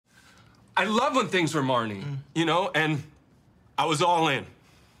I love when things were Marnie, you know, and I was all in.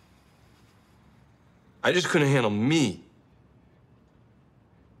 I just couldn't handle me.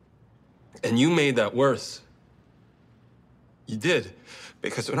 And you made that worse. You did.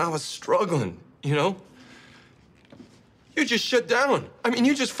 Because when I was struggling, you know, you just shut down. I mean,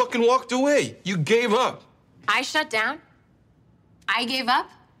 you just fucking walked away. You gave up. I shut down? I gave up?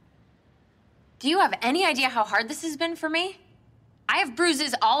 Do you have any idea how hard this has been for me? I have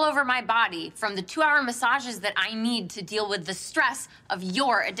bruises all over my body from the 2-hour massages that I need to deal with the stress of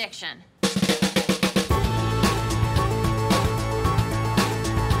your addiction.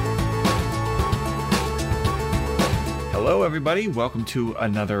 Hello, everybody. Welcome to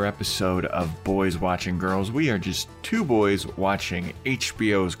another episode of Boys Watching Girls. We are just two boys watching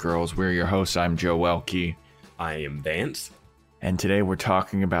HBO's Girls. We're your hosts. I'm Joe Welke. I am Vance. And today we're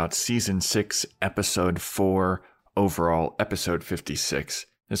talking about Season 6, Episode 4, overall Episode 56.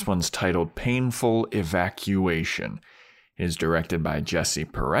 This one's titled Painful Evacuation. It is directed by Jesse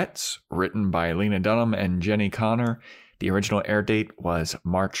Peretz, written by Lena Dunham and Jenny Connor. The original air date was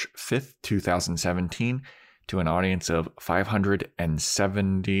March 5th, 2017. To an audience of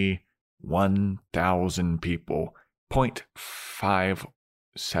 571,000 people,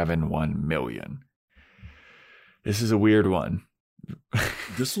 0.571 million. This is a weird one.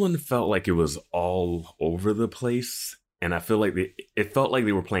 This one felt like it was all over the place, and I feel like it felt like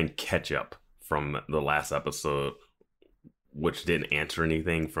they were playing catch up from the last episode, which didn't answer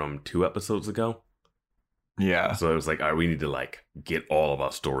anything from 2 episodes ago. Yeah. So it was like, all right, we need to like get all of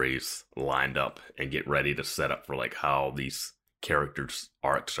our stories lined up and get ready to set up for like how these characters'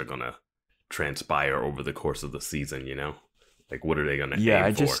 arcs are gonna transpire over the course of the season, you know? Like, what are they gonna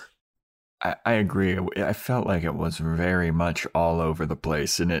aim for? I agree. I felt like it was very much all over the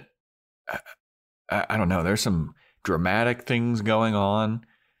place, and I don't know. There's some dramatic things going on.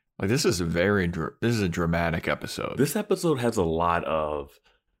 Like, this is a dramatic episode. This episode has a lot of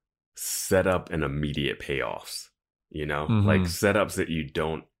setup and immediate payoffs, you know, like setups that you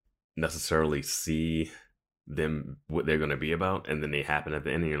don't necessarily see them what they're going to be about, and then they happen at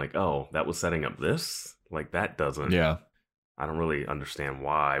the end and you're like, oh, that was setting up this. Like, that doesn't, I don't really understand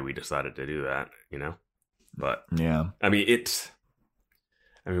why we decided to do that, you know. But yeah, I mean,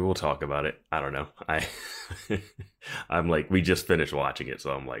 we'll talk about it. I don't know. I'm like, we just finished watching it,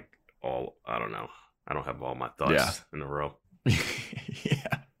 so I'm like, I don't know, I don't have all my thoughts in a row.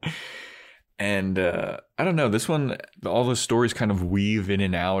 Yeah. And I don't know, this one, all the stories kind of weave in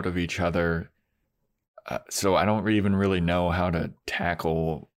and out of each other. So I don't even really know how to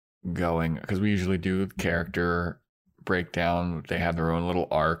tackle going, because we usually do character breakdown. They have their own little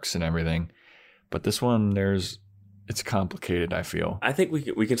arcs and everything. But this one, it's complicated, I feel. I think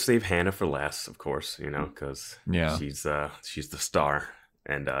we can save Hannah for last, of course, you know, because she's the star,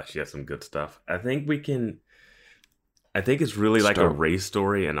 and she has some good stuff. I think it's really like a Ray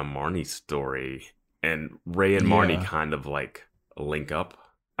story and a Marnie story, and Ray and Marnie kind of like link up.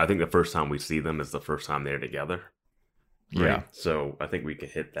 I think the first time we see them is the first time they're together. Right? Yeah. So I think we can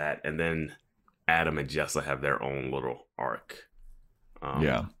hit that. And then Adam and Jessa have their own little arc.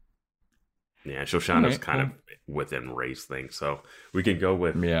 Yeah. And Shoshana's kind of within Ray's thing. So we can go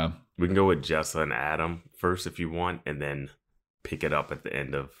with Jessa and Adam first if you want, and then pick it up at the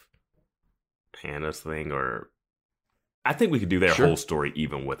end of Hannah's thing, or I think we could do their whole story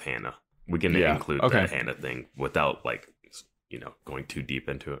even with Hannah. We can include that Hannah thing without, like, you know, going too deep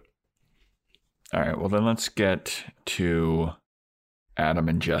into it. All right. Well, then let's get to Adam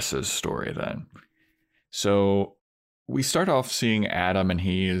and Jessa's story then. So we start off seeing Adam, and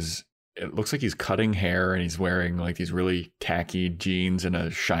it looks like he's cutting hair, and he's wearing like these really tacky jeans and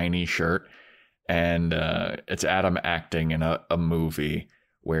a shiny shirt. And it's Adam acting in a movie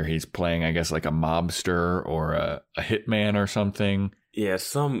where he's playing, I guess, like a mobster or a hitman or something. Yeah,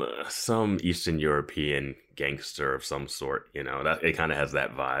 some Eastern European gangster of some sort, you know. That it kind of has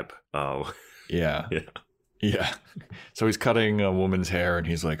that vibe. Oh, yeah. So he's cutting a woman's hair, and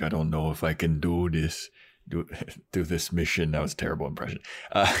he's like, I don't know if I can do this mission. That was a terrible impression.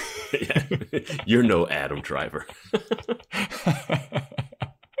 You're no Adam Driver.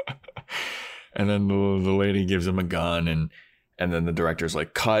 And then the lady gives him a gun, and then the director's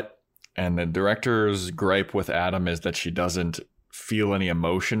like, cut. And the director's gripe with Adam is that she doesn't feel any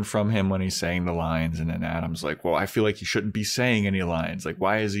emotion from him when he's saying the lines. And then Adam's like, well, I feel like he shouldn't be saying any lines. Like,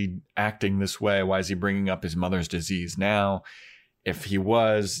 why is he acting this way? Why is he bringing up his mother's disease now? If he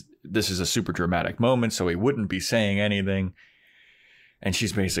was, this is a super dramatic moment, so he wouldn't be saying anything. And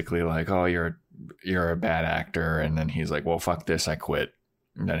she's basically like, oh, you're a bad actor. And then he's like, well, fuck this, I quit.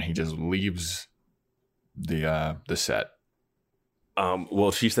 And then he just leaves the set.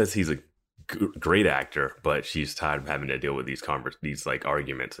 Well, she says he's a great actor, but she's tired of having to deal with these like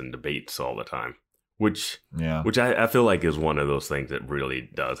arguments and debates all the time. Which I feel like is one of those things that really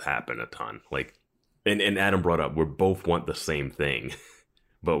does happen a ton. Like, and Adam brought up, we both want the same thing,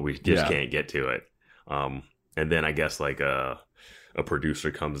 but we just can't get to it. And then I guess like a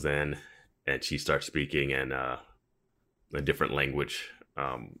producer comes in and she starts speaking in a different language.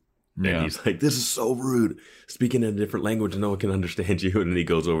 And he's like, "This is so rude, speaking in a different language, no one can understand you." And then he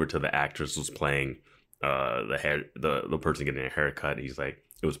goes over to the actress who's playing the person getting a haircut. He's like,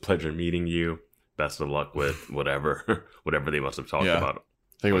 "It was a pleasure meeting you. Best of luck with whatever they must have talked about."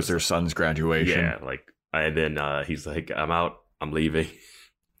 I think it was their son's graduation. Yeah, like, and then he's like, "I'm out. I'm leaving,"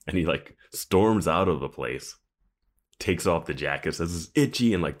 and he like storms out of the place, takes off the jacket, says it's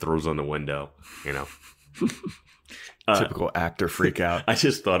itchy, and like throws on the window. You know, typical actor freak out. I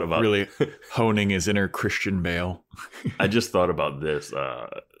just thought about really honing his inner Christian Bale. I just thought about this.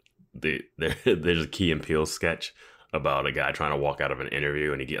 There's a Key and Peele sketch about a guy trying to walk out of an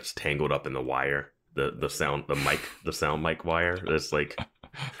interview and he gets tangled up in the wire, the sound mic wire. That's like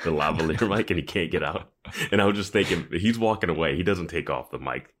the lavalier mic, and he can't get out. And I was just thinking, he's walking away. He doesn't take off the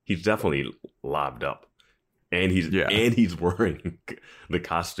mic. He's definitely lobbed up, and he's wearing the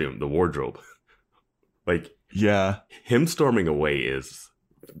costume, the wardrobe. Like, him storming away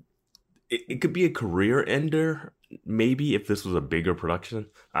it could be a career ender, maybe, if this was a bigger production.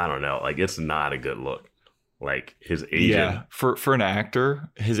 I don't know. Like, it's not a good look. Like, his agent. Yeah, for an actor,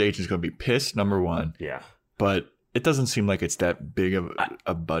 his agent's going to be pissed, number one. Yeah. But it doesn't seem like it's that big of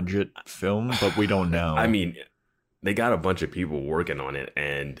a budget film, but we don't know. I mean, they got a bunch of people working on it,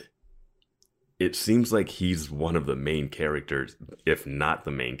 and it seems like he's one of the main characters, if not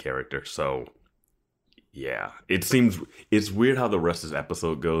the main character. So, yeah. It's weird how the rest of this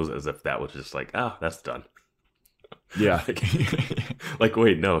episode goes, as if that was just like, that's done. Yeah. Like,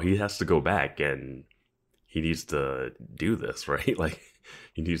 wait, no, he has to go back, and he needs to do this, right? Like,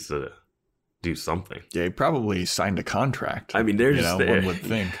 he needs to do something. Yeah, he probably signed a contract. I mean, one would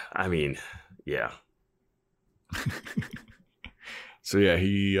think. I mean, yeah. So yeah,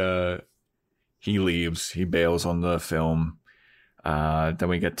 he leaves. He bails on the film. Then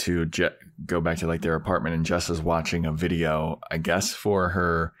we get to go back to like their apartment, and Jess is watching a video, I guess, for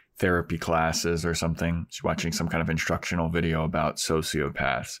her therapy classes or something. She's watching some kind of instructional video about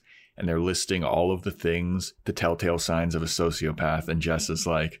sociopaths. And they're listing all of the things, the telltale signs of a sociopath. And Jess is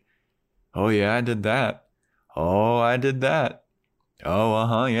like, "Oh, yeah, I did that. Oh, I did that.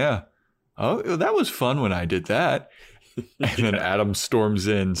 Oh, yeah. Oh, that was fun when I did that." And then Adam storms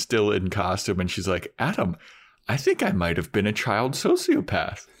in, still in costume. And she's like, "Adam, I think I might have been a child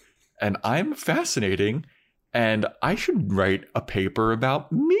sociopath. And I'm fascinating. And I should write a paper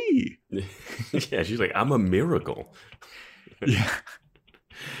about me." Yeah, she's like, "I'm a miracle." Yeah.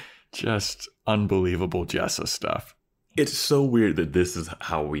 Just unbelievable Jessa stuff. It's so weird that this is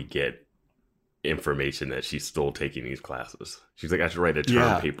how we get information that she's still taking these classes. She's like, "I should write a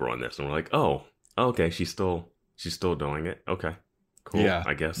term paper on this," and we're like, "Oh, okay, she's still doing it. Okay, cool. Yeah,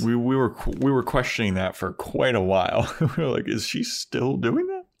 I guess." We were questioning that for quite a while. We were like, "Is she still doing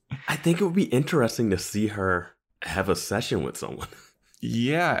that?" I think it would be interesting to see her have a session with someone.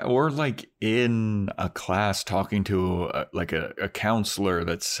 Yeah, or like in a class talking to a counselor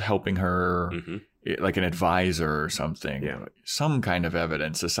that's helping her, like an advisor or something. Yeah. Some kind of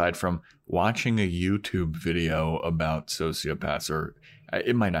evidence aside from watching a YouTube video about sociopaths, or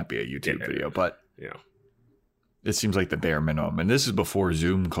it might not be a YouTube video, but it seems like the bare minimum. And this is before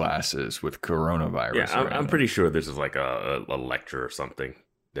Zoom classes with coronavirus. Yeah, I'm pretty sure this is like a lecture or something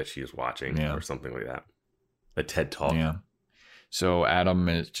that she is watching or something like that. A TED Talk. Yeah. So Adam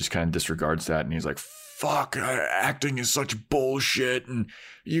just kind of disregards that, and he's like, "Fuck, acting is such bullshit, and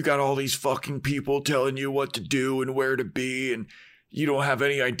you got all these fucking people telling you what to do and where to be, and you don't have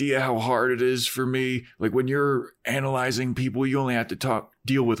any idea how hard it is for me. Like, when you're analyzing people, you only have to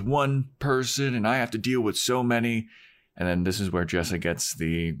deal with one person, and I have to deal with so many." And then this is where Jessa gets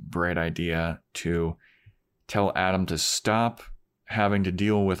the bright idea to tell Adam to stop having to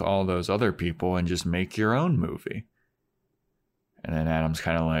deal with all those other people and just make your own movie. And then Adam's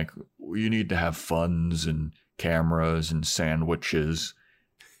kind of like, "You need to have funds and cameras and sandwiches."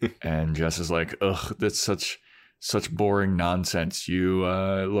 And Jess is like, "Ugh, that's such boring nonsense. You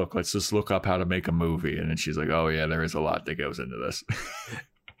let's just look up how to make a movie." And then she's like, "Oh yeah, there is a lot that goes into this."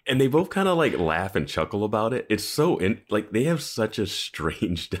 And they both kind of like laugh and chuckle about it. It's so like they have such a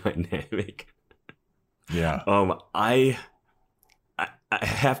strange dynamic. Yeah. I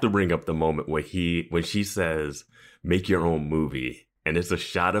have to bring up the moment when she says, "Make your own movie," and it's a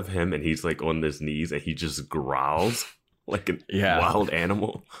shot of him and he's like on his knees and he just growls like a wild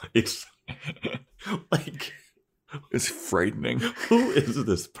animal. It's Like, it's frightening. Who is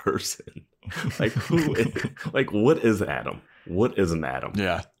this person? Like, what is Adam? What is an Adam?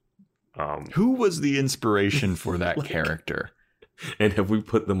 Yeah. Who was the inspiration for that like, character? And have we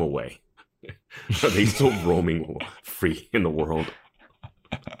put them away? Are they still roaming free in the world?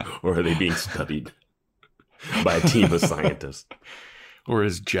 Or are they being studied by a team of scientists? Or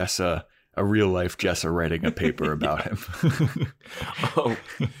is Jessa, a real life Jessa, writing a paper about him?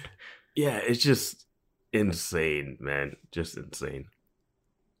 Yeah, it's just insane, man. Just insane.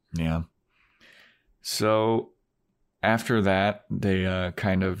 Yeah. So after that, they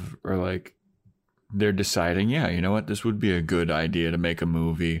kind of are like, they're deciding, yeah, you know what? This would be a good idea to make a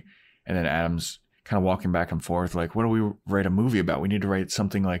movie. And then Adam's kind of walking back and forth, like, what do we write a movie about? We need to write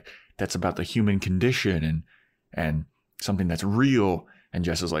something like that's about the human condition and something that's real. And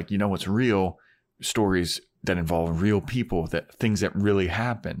Jess is like, you know what's real? Stories that involve real people, that things that really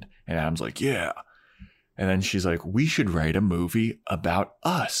happened. And Adam's like, yeah. And then she's like, we should write a movie about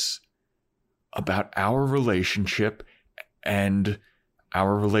us, about our relationship and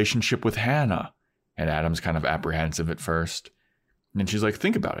our relationship with Hannah. And Adam's kind of apprehensive at first. And she's like,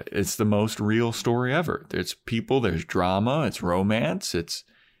 think about it. It's the most real story ever. There's people, there's drama, it's romance, it's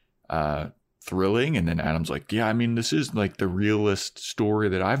thrilling. And then Adam's like, yeah, I mean, this is like the realest story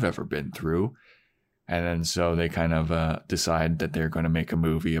that I've ever been through. And then so they kind of decide that they're going to make a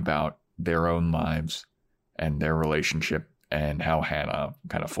movie about their own lives and their relationship and how Hannah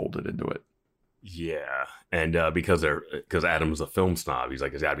kind of folded into it. Yeah. And because Adam's a film snob, he's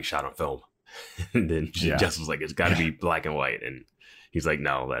like, it's got to be shot on film. And then Jess was like, it's got to be black and white. And he's like,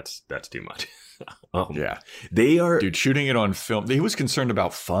 no, that's too much. Yeah. They are... Dude, shooting it on film. He was concerned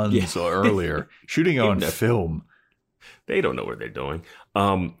about funds earlier. Shooting it on film. They don't know what they're doing.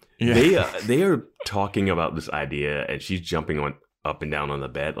 They are talking about this idea, and she's jumping up and down on the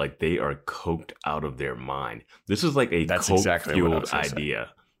bed like they are coked out of their mind. This is like a coke-fueled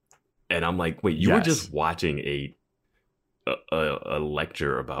idea. And I'm like, wait, you were just watching a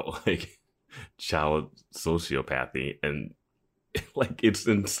lecture about like child sociopathy, and like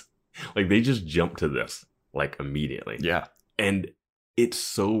like they just jump to this like immediately. Yeah. And it's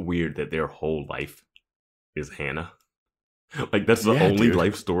so weird that their whole life is Hannah. Like that's the only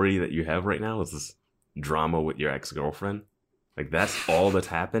life story that you have right now is this drama with your ex-girlfriend. Like that's all that's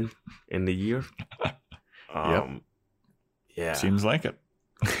happened in the year. Yeah. Seems like it.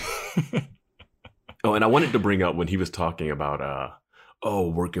 Oh, and I wanted to bring up when he was talking about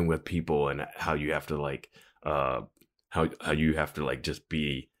working with people and how you have to like how you have to like just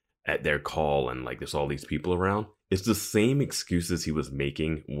be at their call and like there's all these people around. It's the same excuses he was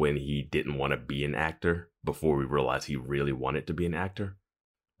making when he didn't want to be an actor before we realized he really wanted to be an actor.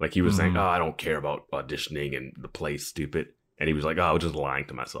 Like he was saying, oh, I don't care about auditioning and the play's stupid. And he was like, oh, I was just lying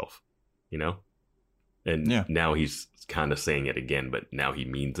to myself, you know? And now he's kind of saying it again, but now he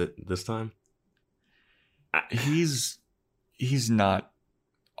means it this time. He's not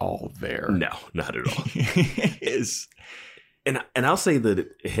all there. No, not at all. He is. And I'll say that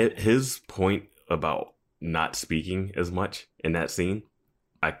his point about not speaking as much in that scene,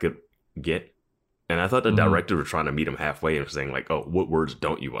 I could get. And I thought the director was trying to meet him halfway and saying like, oh, what words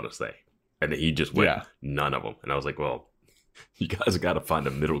don't you want to say? And then he just went, none of them. And I was like, well, you guys got to find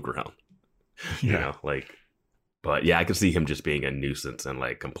a middle ground. You know, like, but yeah, I could see him just being a nuisance and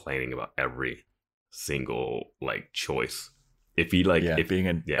like complaining about every single like choice. If he like, being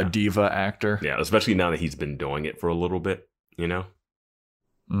a diva actor. Yeah, especially now that he's been doing it for a little bit, you know?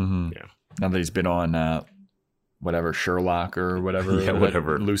 Mm-hmm. Yeah. Now that he's been on whatever Sherlock or whatever,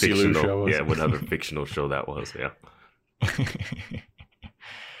 whatever Lucy Liu show was. Yeah, whatever fictional show that was. Yeah.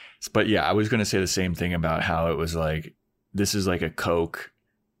 But yeah, I was going to say the same thing about how it was like, this is like a Coke.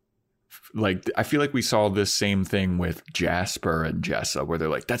 Like, I feel like we saw this same thing with Jasper and Jessa, where they're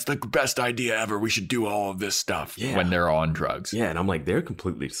like, that's the best idea ever. We should do all of this stuff when they're on drugs. Yeah. And I'm like, they're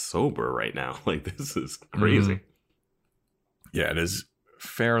completely sober right now. Like, this is crazy. Yeah, it is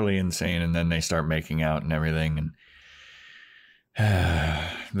fairly insane. And then they start making out and everything. And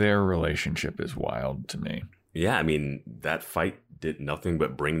their relationship is wild to me. Yeah. I mean, that fight did nothing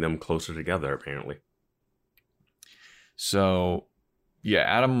but bring them closer together, apparently. So, yeah,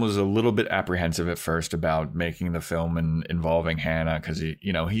 Adam was a little bit apprehensive at first about making the film and involving Hannah because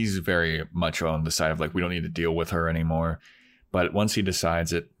he's very much on the side of like, we don't need to deal with her anymore. But once he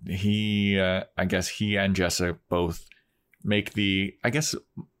decides it, I guess he and Jessa both make the,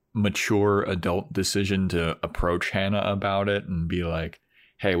 mature adult decision to approach Hannah about it and be like,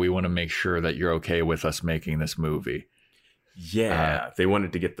 hey, we want to make sure that you're okay with us making this movie. Yeah, they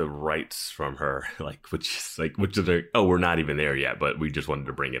wanted to get the rights from her, which is like, oh, we're not even there yet, but we just wanted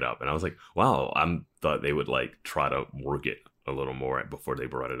to bring it up. And I was like, wow, thought they would like try to work it a little more before they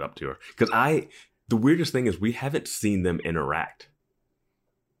brought it up to her. Because the weirdest thing is we haven't seen them interact.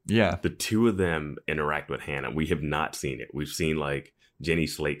 Yeah, the two of them interact with Hannah. We have not seen it. We've seen like Jenny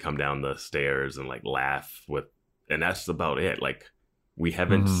Slate come down the stairs and like laugh and that's about it. Like we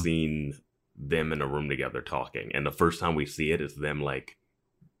haven't seen them in a room together talking, and the first time we see it is them like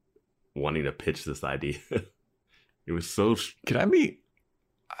wanting to pitch this idea. It was so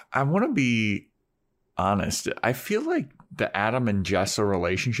I want to be honest. I feel like the Adam and Jessa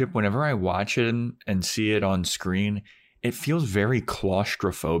relationship, whenever I watch it and see it on screen, it feels very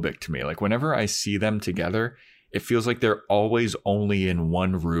claustrophobic to me. Like whenever I see them together, it feels like they're always only in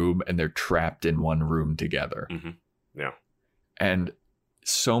one room and they're trapped in one room together. Yeah. And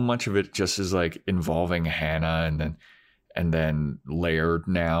so much of it just is like involving Hannah and then Laird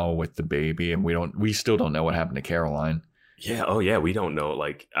now with the baby, and we still don't know what happened to Caroline. Yeah. Oh yeah. We don't know.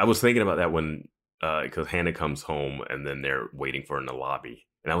 Like I was thinking about that when because Hannah comes home and then they're waiting for her in the lobby,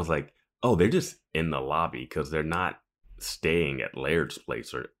 and I was like, oh, they're just in the lobby because they're not staying at Laird's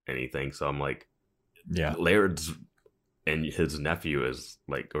place or anything. So I'm like, yeah, Laird's and his nephew is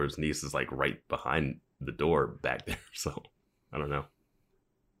like, or his niece is like right behind the door back there. So I don't know.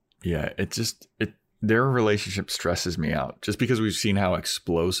 Yeah, their relationship stresses me out just because we've seen how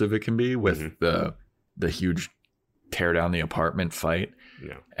explosive it can be with the huge tear down the apartment fight.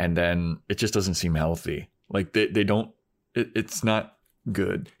 Yeah. And then it just doesn't seem healthy. Like they don't, it's not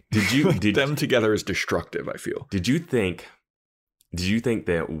good. Did them together is destructive, I feel. Did you think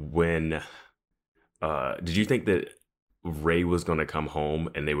that when did you think that Ray was going to come home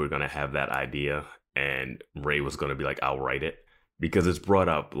and they were going to have that idea and Ray was going to be like, I'll write it? Because it's brought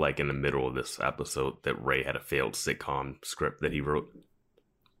up like in the middle of this episode that Ray had a failed sitcom script that he wrote.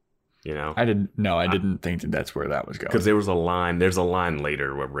 You know? I didn't think that that's where that was going. Because there's a line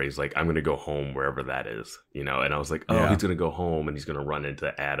later where Ray's like, I'm going to go home wherever that is, you know? And I was like, oh, he's going to go home and he's going to run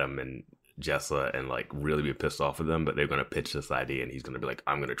into Adam and Jessa and like really be pissed off with them, but they're going to pitch this idea and he's going to be like,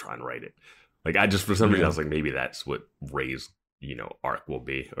 I'm going to try and write it. Like for some reason, I was like, maybe that's what Ray's, arc will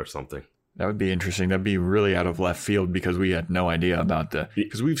be or something. That would be interesting. That'd be really out of left field because we had no idea about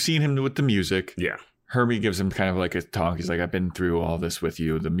because we've seen him with the music. Yeah. Herbie gives him kind of like a talk. He's like, I've been through all this with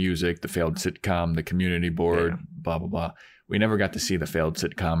you, the music, the failed sitcom, the community board, blah, blah, blah. We never got to see the failed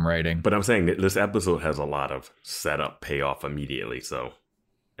sitcom writing. But I'm saying that this episode has a lot of setup, payoff immediately. So,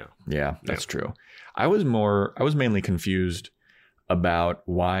 yeah, that's true. I was mainly confused about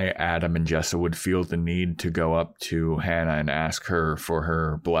why Adam and Jessa would feel the need to go up to Hannah and ask her for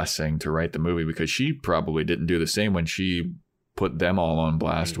her blessing to write the movie, because she probably didn't do the same when she put them all on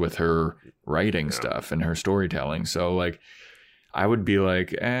blast with her writing stuff and her storytelling. So like, I would be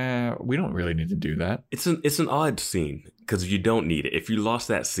like, we don't really need to do that. It's an odd scene because you don't need it. If you lost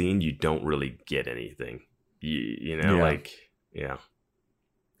that scene, you don't really get anything. Yeah,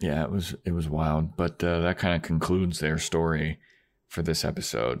 it was wild. But that kind of concludes their story for this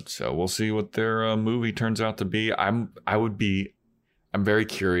episode. So we'll see what their movie turns out to be. I'm very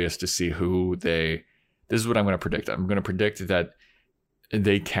curious to see who this is what I'm going to predict. I'm going to predict that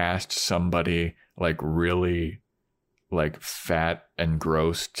they cast somebody like really like fat and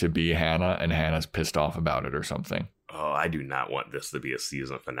gross to be Hannah, and Hannah's pissed off about it or something. Oh, I do not want this to be a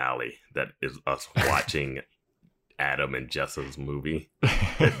season finale that is us watching Adam and Jessa's movie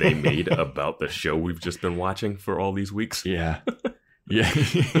that they made about the show we've just been watching for all these weeks. Yeah. Yeah.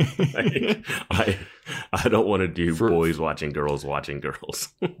 I don't want to do boys watching girls.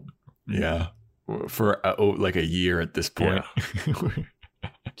 Yeah. For like a year at this point.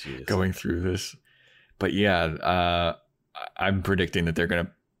 Yeah. Going through this. But yeah, I'm predicting that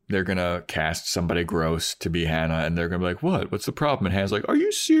they're gonna cast somebody gross to be Hannah, and they're gonna be like, what's the problem? And Hannah's like, are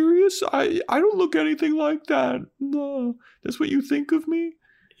you serious? I don't look anything like that. No, that's what you think of me?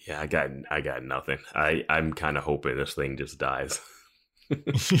 Yeah, I got nothing. I'm kind of hoping this thing just dies.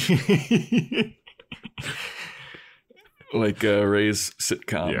 Like Ray's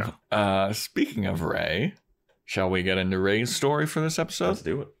sitcom. Yeah. Speaking of Ray, shall we get into Ray's story for this episode? Let's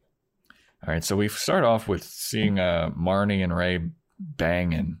do it. All right, so we start off with seeing Marnie and Ray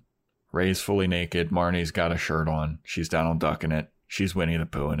banging. Ray's fully naked. Marnie's got a shirt on. She's Donald Duck in it. She's Winnie the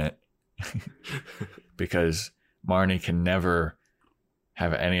Pooh in it. Because Marnie can never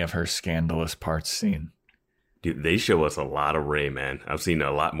have any of her scandalous parts seen. Dude, they show us a lot of Ray, man. I've seen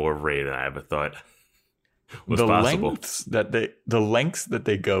a lot more of Ray than I ever thought was possible. The lengths that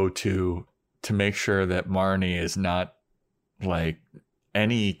they go to make sure that Marnie is not like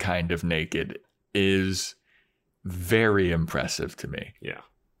any kind of naked is very impressive to me. Yeah.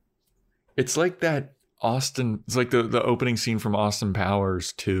 It's like that it's like the opening scene from Austin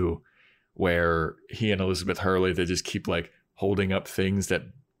Powers 2, where he and Elizabeth Hurley, they just keep like holding up things that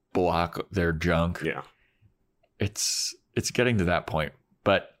block their junk. Yeah. It's getting to that point.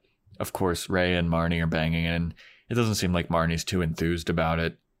 But of course, Ray and Marnie are banging, and it doesn't seem like Marnie's too enthused about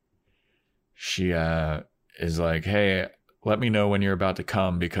it. She is like, hey, let me know when you're about to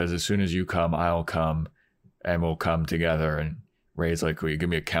come, because as soon as you come, I'll come, and we'll come together. And Ray's like, will you give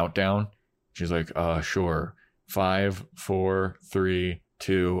me a countdown? She's like, sure. 5, 4, 3,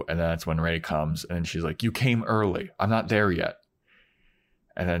 2. And that's when Ray comes. And she's like, you came early. I'm not there yet.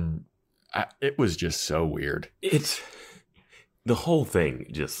 And then it was just so weird. It's the whole thing.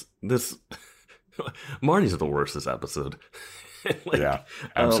 Just this. Marnie's the worst this episode. Like, yeah,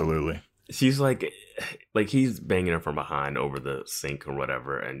 absolutely. She's like he's banging her from behind over the sink or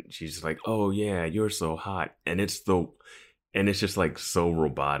whatever, and she's like, "Oh yeah, you're so hot," and it's just like so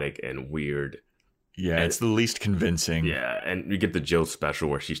robotic and weird. Yeah, and it's the least convincing. Yeah, and you get the Joe special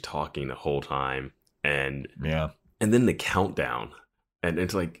where she's talking the whole time, and and then the countdown, and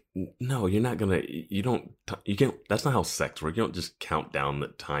it's like, no, you're not gonna, you can't. That's not how sex works. You don't just count down the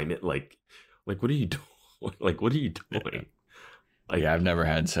time. It like what are you doing? Like, what are you doing? Like, yeah, I've never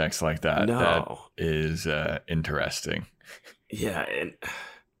had sex like that. No. That is interesting. Yeah, and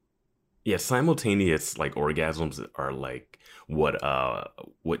simultaneous like orgasms are like what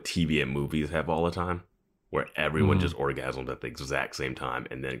TV and movies have all the time, where everyone just orgasms at the exact same time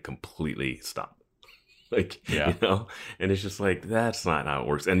and then completely stop. Like, yeah. And it's just like, that's not how it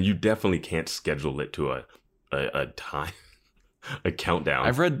works. And you definitely can't schedule it to a time, a countdown.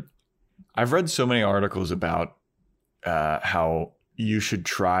 I've read so many articles about how you should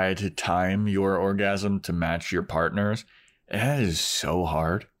try to time your orgasm to match your partner's. That is so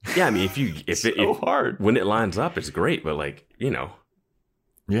hard. Yeah, I mean, if hard when it lines up, it's great. But like,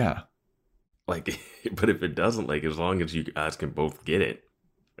 yeah, like, but if it doesn't, like, as long as you guys can both get it,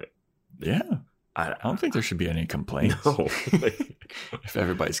 yeah, I don't think there should be any complaints. No, if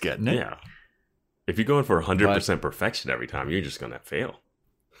everybody's getting it, yeah. If you're going for 100% perfection every time, you're just gonna fail.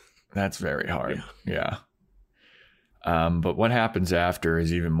 That's very hard. Yeah. But what happens after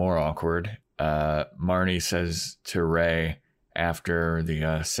is even more awkward. Marnie says to Ray, after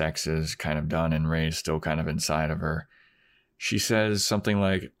the sex is kind of done and Ray's still kind of inside of her, she says something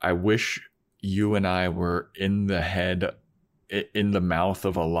like, I wish you and I were in the mouth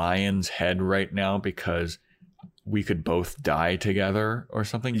of a lion's head right now, because we could both die together or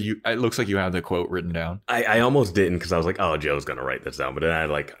something. It looks like you have the quote written down. I almost didn't, because I was like, oh, Joe's gonna write this down, but then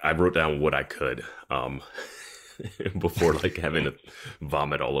I wrote down what I could before like having to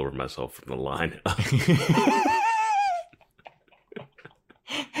vomit all over myself from the line.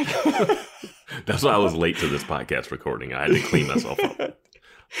 That's why I was late to this podcast recording. I had to clean myself up.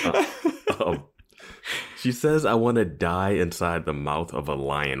 She says, I want to die inside the mouth of a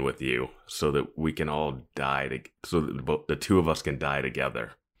lion with you, so that we can all die, so that the two of us can die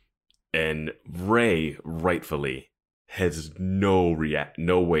together. And Ray, rightfully, has does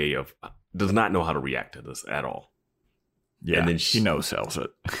not know how to react to this at all. Yeah, and then she no-sells it.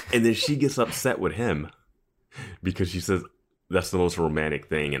 And then she gets upset with him because she says, that's the most romantic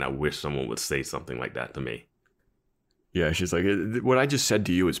thing, and I wish someone would say something like that to me. Yeah, she's like, what I just said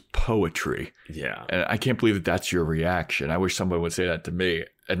to you is poetry. Yeah. And I can't believe that's your reaction. I wish somebody would say that to me.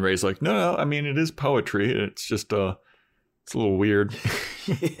 And Ray's like, no, I mean, it is poetry. It's just it's a little weird.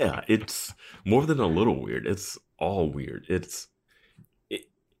 Yeah, it's more than a little weird. It's all weird. It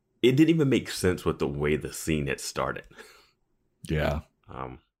didn't even make sense with the way the scene had started. Yeah.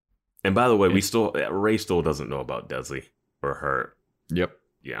 And by the way, Ray still doesn't know about Desi or her. Yep.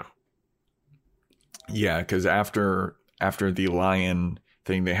 Yeah. Yeah, because after the lion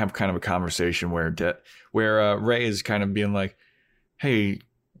thing, they have kind of a conversation where Ray is kind of being like, hey,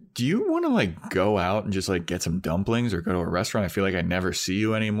 do you want to like go out and just like get some dumplings or go to a restaurant? I feel like I never see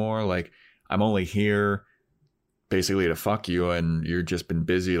you anymore. Like, I'm only here basically to fuck you, and you've just been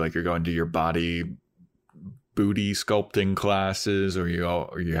busy. Like, you're going to your booty sculpting classes, or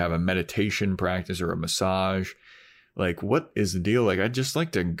you have a meditation practice or a massage. Like, what is the deal? Like, I'd just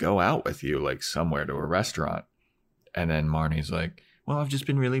like to go out with you, like somewhere to a restaurant. And then Marnie's like, well, I've just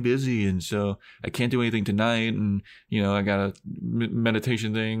been really busy, and so I can't do anything tonight. And, I got a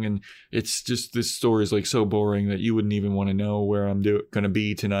meditation thing, and it's just, this story is like so boring that you wouldn't even want to know where I'm going to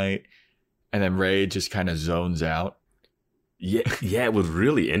be tonight. And then Ray just kind of zones out. Yeah, it was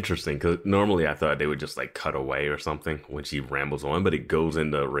really interesting because normally I thought they would just like cut away or something when she rambles on, but it goes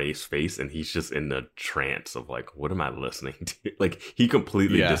into Ray's face and he's just in the trance of like, what am I listening to? Like he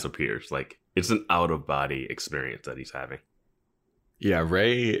completely disappears. Like it's an out of body experience that he's having. Yeah,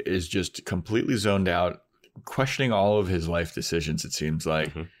 Ray is just completely zoned out, questioning all of his life decisions, it seems like.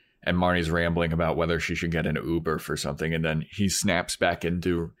 Mm-hmm. And Marnie's rambling about whether she should get an Uber for something, and then he snaps back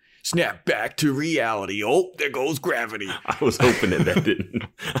to reality. Oh, there goes gravity. I was hoping that didn't.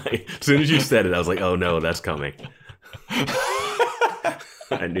 As soon as you said it, I was like, oh no, that's coming.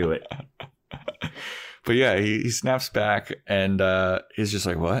 I knew it. But yeah, he snaps back and he's just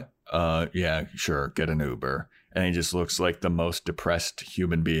like, what? Yeah, sure, get an Uber. And he just looks like the most depressed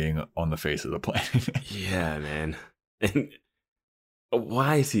human being on the face of the planet. Yeah, man. And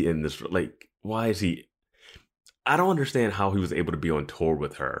why is he in this? Like, why is he? I don't understand how he was able to be on tour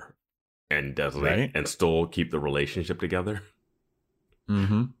with her and Desolate and still keep the relationship together.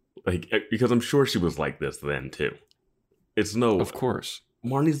 Mm-hmm. Like, because I'm sure she was like this then too. It's no, of course.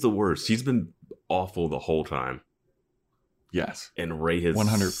 Marnie's the worst. She's been awful the whole time. Yes, and Ray has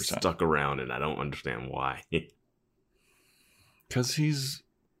 100% stuck around, and I don't understand why. Because he's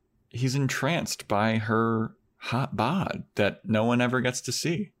entranced by her hot bod that no one ever gets to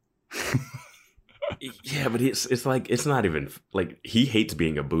see. Yeah, but it's like, it's not even like he hates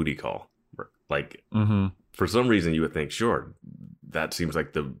being a booty call. Like, for some reason you would think, sure, that seems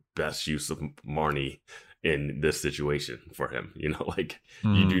like the best use of Marnie in this situation for him. You know, like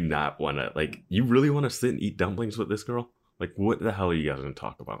you do not want to, like, you really want to sit and eat dumplings with this girl? Like, what the hell are you guys going to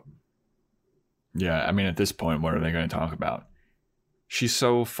talk about? Yeah, I mean, at this point, what are they going to talk about? She's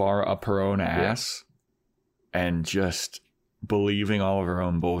so far up her own ass and just believing all of her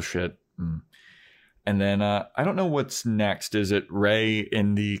own bullshit. And then I don't know what's next. Is it Ray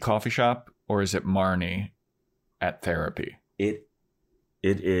in the coffee shop or is it Marnie at therapy? It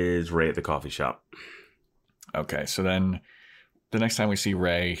is Ray at the coffee shop. Okay, so then the next time we see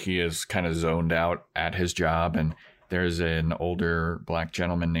Ray, he is kind of zoned out at his job, and there's an older black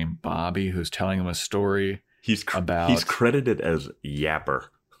gentleman named Bobby who's telling him a story. He's credited as Yapper.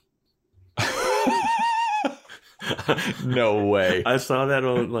 No way. I saw that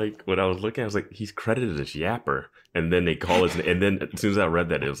on, like, when I was looking, I was like, he's credited as Yapper. And then they call his, and then as soon as I read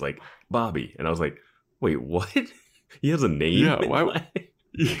that, it was like, Bobby. And I was like, wait, what? He has a name? Yeah, why?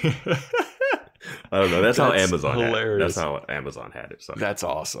 I don't know. That's how Amazon hilarious. That's how Amazon had it. So. That's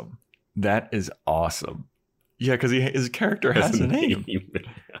awesome. That is awesome. Yeah, because his character has a name.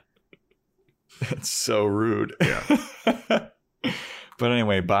 That's so rude. Yeah. But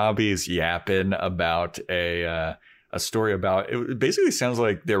anyway, Bobby's yapping about a story about, it basically sounds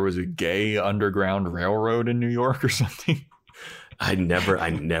like there was a gay underground railroad in New York or something. I never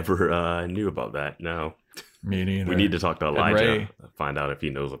knew about that. No. Me neither. We need to talk to Elijah, find out if he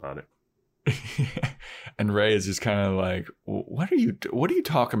knows about it. And Ray is just kind of like, what are you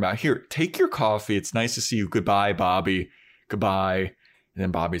talking about? Here, take your coffee. It's nice to see you. Goodbye, Bobby. Goodbye. And then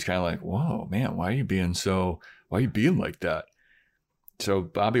Bobby's kind of like, whoa, man, why are you being like that? So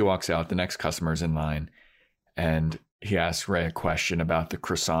Bobby walks out. The next customer's in line, and he asks Ray a question about the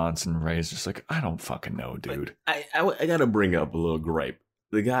croissants, and Ray's just like, I don't fucking know, dude. I got to bring up a little gripe.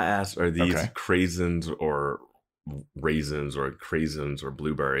 The guy asked, are these craisins or raisins or craisins or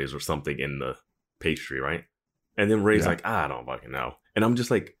blueberries or something in the pastry, right? And then Ray's like, I don't fucking know. And I'm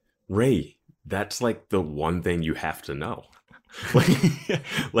just like, Ray, that's like the one thing you have to know. like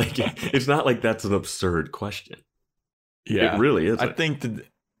it's not like that's an absurd question. Yeah, it really is. I think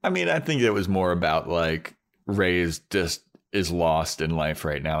it was more about like Ray just is lost in life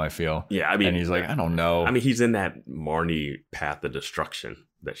right now, I feel. Yeah, I mean, and he's like, I don't know. I mean, he's in that Marnie path of destruction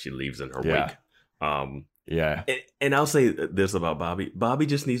that she leaves in her wake. Yeah. And I'll say this about Bobby. Bobby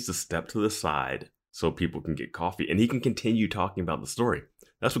just needs to step to the side so people can get coffee and he can continue talking about the story.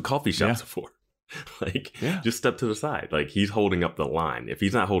 That's what coffee shops are for. Like, just step to the side. Like, he's holding up the line. If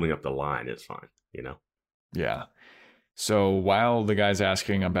he's not holding up the line, it's fine, you know? Yeah. So while the guy's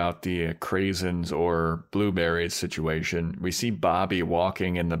asking about the craisins or blueberries situation, we see Bobby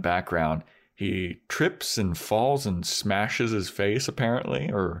walking in the background. He trips and falls and smashes his face,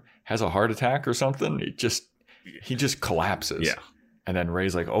 apparently, or has a heart attack or something. He just collapses. Yeah. And then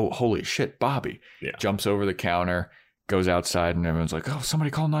Ray's like, oh, holy shit, Bobby. Yeah. Jumps over the counter, goes outside, and everyone's like, oh,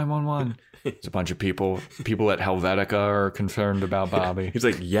 somebody call 911. It's a bunch of people at Helvetica are concerned about Bobby. He's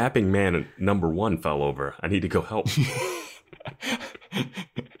like, yapping man number 1 fell over. I need to go help.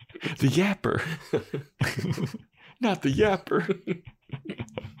 The yapper. Not the yapper.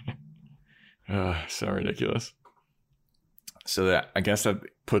 So ridiculous. So I guess that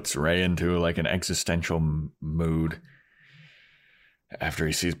puts Ray into like an existential mood. after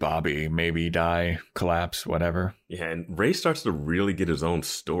he sees Bobby maybe die, collapse, whatever. Yeah, and Ray starts to really get his own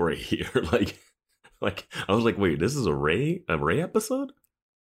story here. like I was like, wait, this is a Ray episode?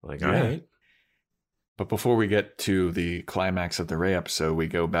 Like, all right. But before we get to the climax of the Ray episode, we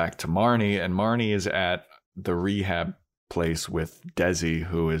go back to Marnie, and Marnie is at the rehab place with Desi,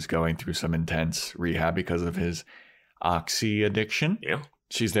 who is going through some intense rehab because of his oxy addiction. Yeah.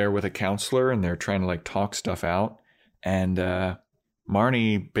 She's there with a counselor, and they're trying to like talk stuff out. And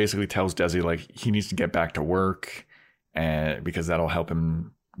Marnie basically tells Desi like he needs to get back to work, and because that'll help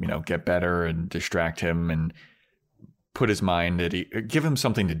him, get better and distract him and put his mind give him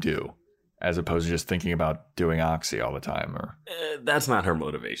something to do, as opposed to just thinking about doing oxy all the time. Or that's not her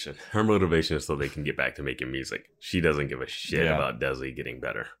motivation. Her motivation is so they can get back to making music. She doesn't give a shit about Desi getting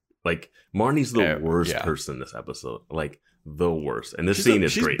better. Like, Marnie's the worst person this episode. Like, the worst. And this scene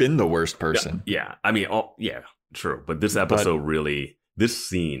is great. She's been the worst person. Yeah. I mean, true. But this episode this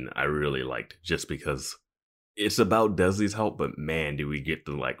scene I really liked just because it's about Desi's help. But man, do we get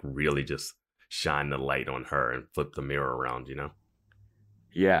to like really just shine the light on her and flip the mirror around,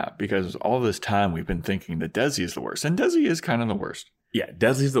 Yeah, because all this time we've been thinking that Desi is the worst, and Desi is kind of the worst. Yeah,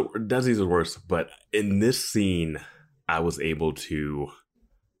 Desi's the worst, but in this scene, I was able to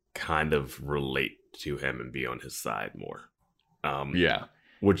kind of relate to him and be on his side more.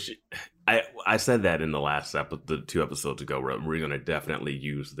 Which I said that in the last episode, the 2 episodes ago, where we're going to definitely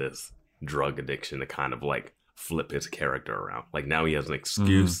use this drug addiction to kind of like flip his character around. Like, now he has an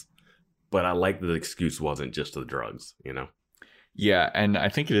excuse, but I like that the excuse wasn't just the drugs, Yeah, and I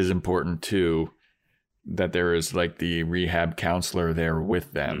think it is important, too, that there is, like, the rehab counselor there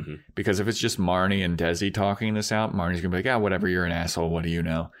with them. Mm-hmm. Because if it's just Marnie and Desi talking this out, Marnie's going to be like, whatever, you're an asshole, what do you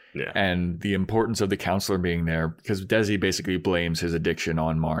know? Yeah. And the importance of the counselor being there, because Desi basically blames his addiction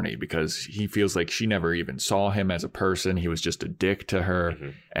on Marnie, because he feels like she never even saw him as a person. He was just a dick to her,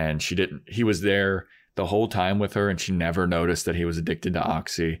 and he was there the whole time with her, and she never noticed that he was addicted to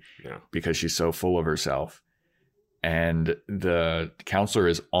oxy because she's so full of herself. And the counselor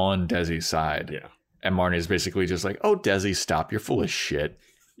is on Desi's side. Yeah. And Marnie is basically just like, oh, Desi, stop. You're full of shit.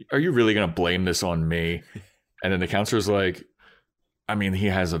 Are you really going to blame this on me? And then the counselor's like, I mean, he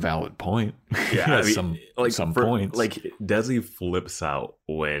has a valid point. Yeah. Some points. Like, Desi flips out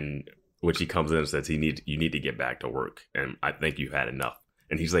when she comes in and says, you need to get back to work. And I think you've had enough.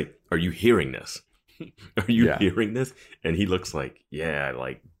 And he's like, are you hearing this? Are you hearing this? And he looks like,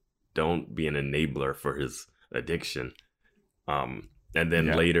 like, don't be an enabler for his addiction. And then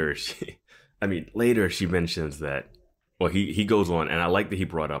later she mentions that, well, he goes on, and I like that he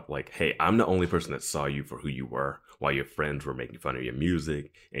brought up like, hey, I'm the only person that saw you for who you were while your friends were making fun of your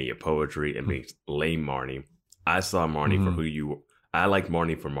music and your poetry and being lame Marnie. I saw Marnie for who you were. I liked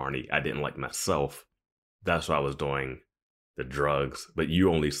Marnie for Marnie. I didn't like myself. That's why I was doing the drugs, but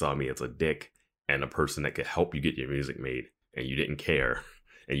you only saw me as a dick and a person that could help you get your music made, and you didn't care.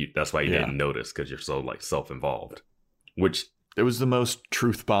 And that's why you didn't notice, because you're so like self-involved. Which it was the most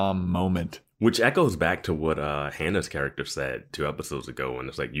truth bomb moment. Which echoes back to what Hannah's character said 2 episodes ago, when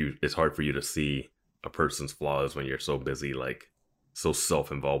it's like it's hard for you to see a person's flaws when you're so busy, like so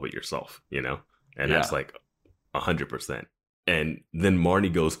self-involved with yourself, And that's like 100%. And then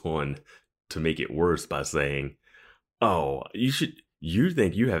Marnie goes on to make it worse by saying, "Oh, you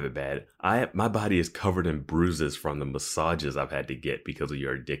think you have it bad. My body is covered in bruises from the massages I've had to get because of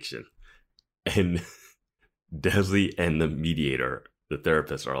your addiction." And Desi and the mediator, the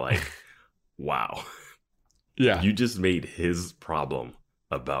therapist, are like, wow. Yeah. You just made his problem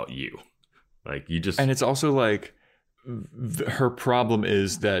about you. Like, you just... And it's also like, her problem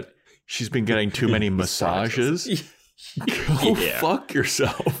is that she's been getting too many massages. Go fuck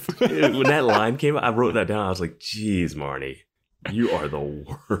yourself. When that line came out, I wrote that down. I was like, geez, Marnie, you are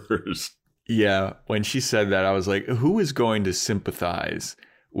the worst. Yeah. When she said that, I was like, who is going to sympathize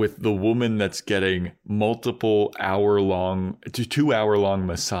with the woman that's getting multiple 2-hour-long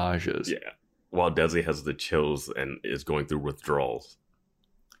massages? Yeah. While Desi has the chills and is going through withdrawals.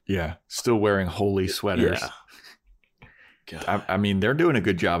 Yeah. Still wearing holy sweaters. Yeah. I mean, they're doing a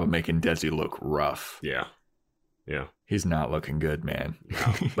good job of making Desi look rough. Yeah. Yeah. He's not looking good, man.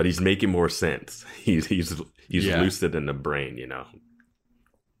 No, but he's making more sense. He's lucid in the brain,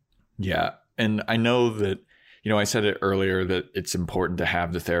 Yeah. And I know that, I said it earlier that it's important to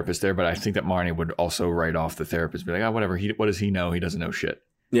have the therapist there, but I think that Marnie would also write off the therapist, be like, whatever. What does he know? He doesn't know shit.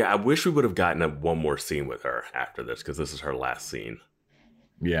 Yeah, I wish we would have gotten one more scene with her after this, because this is her last scene.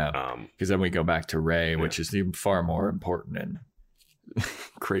 Yeah, because then we go back to Ray, which is the far more important and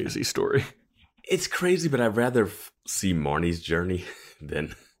crazy story. It's crazy, but I'd rather see Marnie's journey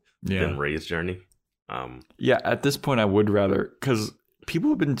than Ray's journey. Yeah, at this point, I would rather, because people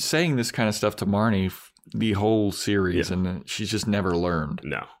have been saying this kind of stuff to Marnie the whole series, and she's just never learned.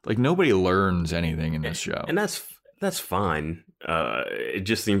 No. Like, nobody learns anything in this show. And that's fine. It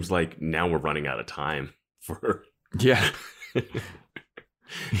just seems like now we're running out of time for... Yeah.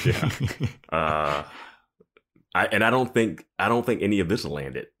 Yeah. I don't think any of this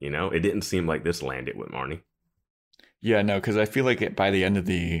landed, It didn't seem like this landed with Marnie. Yeah, no, because I feel like by the end of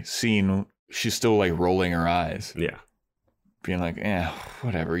the scene, she's still like rolling her eyes. Yeah. Being like,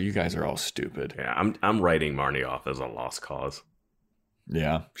 whatever, you guys are all stupid. Yeah, I'm writing Marnie off as a lost cause.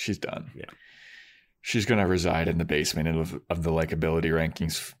 Yeah, she's done. Yeah. She's going to reside in the basement of the likability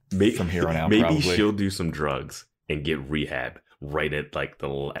rankings from here on out, maybe probably. She'll do some drugs and get rehab right at like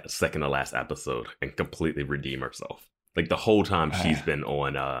the second to last episode and completely redeem herself. Like the whole time she's been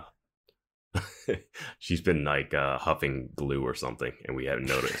on, she's been like huffing glue or something and we haven't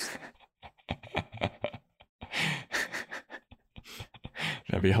noticed.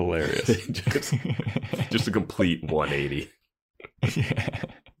 That'd be hilarious. just a complete 180. Yeah.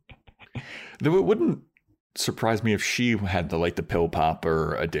 Though it wouldn't surprise me if she had the pill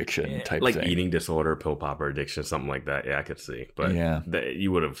popper addiction type like thing. Eating disorder, pill popper addiction, something like that. Yeah, I could see. But yeah,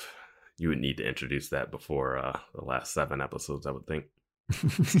 you would need to introduce that before the last 7 episodes, I would think.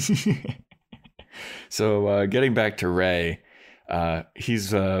 So getting back to Ray,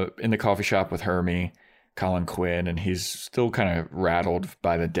 he's in the coffee shop with Hermie, Colin Quinn, and he's still kind of rattled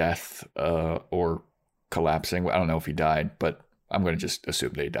by the death or collapsing. I don't know if he died, but I'm going to just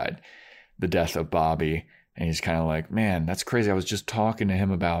assume they died. The death of Bobby. And he's kind of like, man, that's crazy. I was just talking to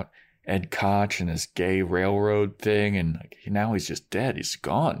him about Ed Koch and this gay railroad thing. And like, now he's just dead. He's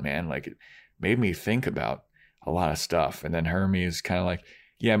gone, man. Like, it made me think about a lot of stuff. And then Hermie is kind of like,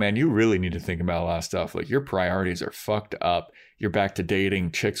 yeah, man, you really need to think about a lot of stuff. Like, your priorities are fucked up. You're back to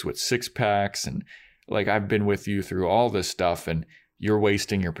dating chicks with 6-packs. And like, I've been with you through all this stuff and you're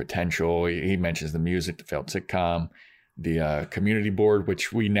wasting your potential. He mentions the music, the failed sitcom, the community board,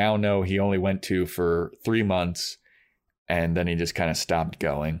 which we now know he only went to for 3 months and then he just kind of stopped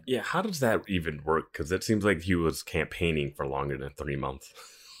going. Yeah, how does that even work? Because it seems like he was campaigning for longer than 3 months.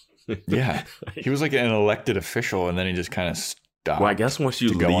 Yeah, he was like an elected official and then he just kind of stopped. Well, I guess once you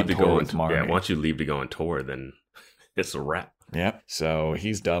leave to go on tour, then it's a wrap. Yeah, so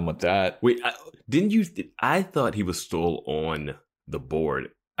he's done with that. Wait, I thought he was still on the board.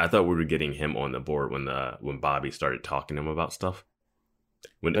 I thought we were getting him on the board when Bobby started talking to him about stuff.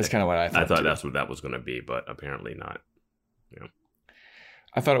 That's kind of what I thought. I thought that's what that was going to be, but apparently not. Yeah.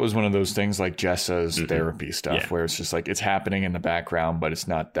 I thought it was one of those things like Jessa's therapy stuff, where it's just like it's happening in the background, but it's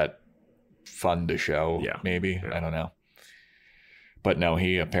not that fun to show. Yeah. Maybe. Yeah. I don't know. But no,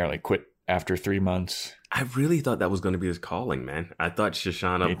 he apparently quit after 3 months. I really thought that was going to be his calling, man. I thought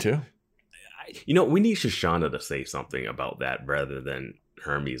Shoshana. Me too. We need Shoshana to say something about that rather than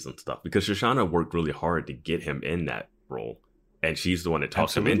Hermes and stuff, because Shoshana worked really hard to get him in that role and she's the one that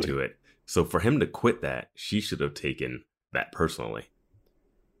talked him into it. So for him to quit that, she should have taken that personally.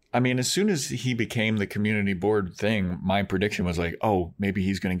 I mean, as soon as he became the community board thing, my prediction was like, oh, maybe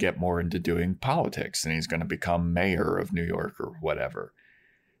he's going to get more into doing politics and he's going to become mayor of New York or whatever.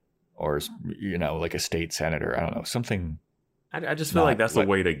 Or, like a state senator. I don't know, something. I just feel like that's a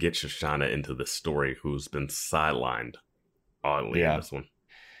way to get Shoshana into the story, who's been sidelined oddly in this one.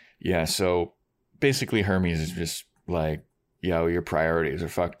 Yeah, so basically Hermes is just like, yo, your priorities are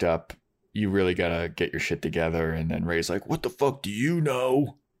fucked up. You really gotta get your shit together. And then Ray's like, what the fuck do you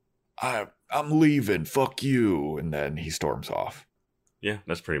know? I'm leaving. Fuck you. And then he storms off. Yeah,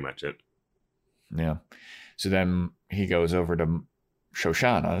 that's pretty much it. Yeah. So then he goes over to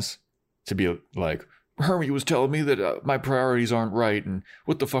Shoshana's to be like, Hermie was telling me that my priorities aren't right. And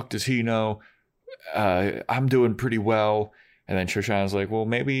what the fuck does he know? I'm doing pretty well. And then Shoshana's like, well,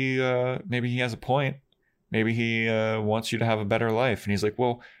 maybe he has a point. Maybe he wants you to have a better life. And he's like,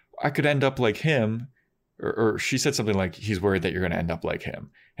 well, I could end up like him. Or she said something like, he's worried that you're going to end up like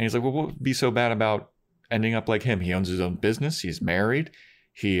him. And he's like, well, what would be so bad about ending up like him? He owns his own business. He's married.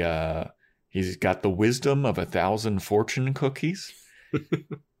 He's got the wisdom of 1,000 fortune cookies.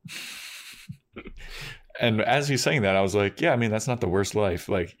 And as he's saying that, I was like, yeah, I mean, that's not the worst life.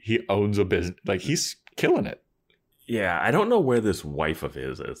 Like, he owns a business. Like, he's killing it. Yeah, I don't know where this wife of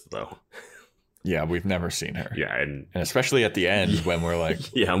his is, though. Yeah, we've never seen her. Yeah, and especially at the end when we're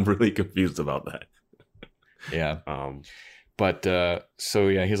like... Yeah, I'm really confused about that. Yeah. But, so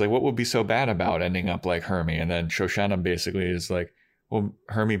yeah, he's like, what would be so bad about ending up like Hermie? And then Shoshana basically is like, well,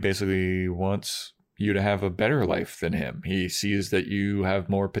 Hermie basically wants you to have a better life than him. He sees that you have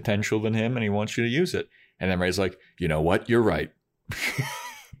more potential than him and he wants you to use it. And then Ray's like, you know what? You're right.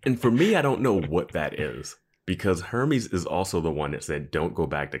 And for me, I don't know what that is. because Hermes is also the one that said, "Don't go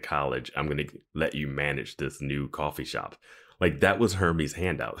back to college. I'm going to let you manage this new coffee shop." Like that was Hermes'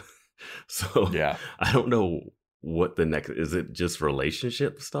 handout. So Yeah. I don't know what the next is. It just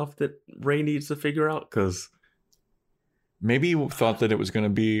relationship stuff that Ray needs to figure out? Because maybe he thought that it was going to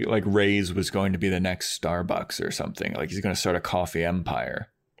be like Ray's was going to be the next Starbucks or something. Like he's going to start a coffee empire.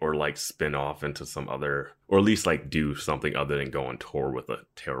 Or like spin off into some other, or at least like do something other than go on tour with a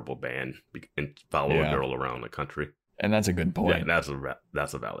terrible band and follow a girl around the country. And that's a good point. Yeah,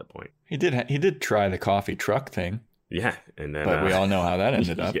 that's a valid point. He did try the coffee truck thing. Yeah, and then but we all know how that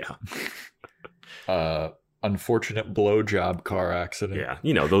ended up. Yeah. Unfortunate blowjob car accident. Yeah,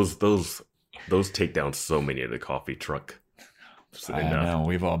 you know those take down so many of the coffee truck. I know,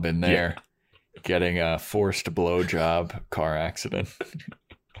 we've all been there, getting a forced blowjob car accident.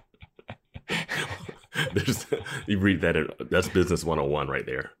 You read that, that's business 101 right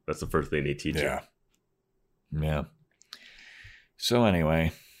there. That's the first thing they teach you. Yeah. So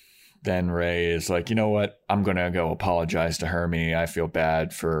anyway, then Ray is like, you know what? I'm going to go apologize to Hermie. I feel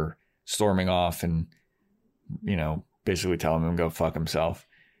bad for storming off and, you know, basically tell him to go fuck himself.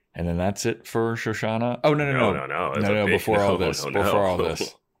 And then that's it for Shoshana. Oh, no. Before all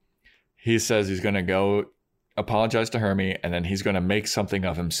this, he says he's going to go apologize to Hermie, and then he's going to make something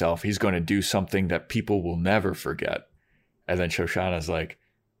of himself. He's going to do something that people will never forget. And then Shoshana's like,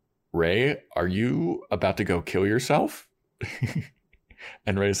 Ray, are you about to go kill yourself?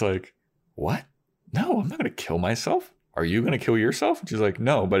 And Ray's like, what? No, I'm not going to kill myself. Are you going to kill yourself? And she's like,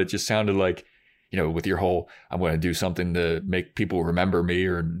 no, but it just sounded like, you know, with your whole, I'm going to do something to make people remember me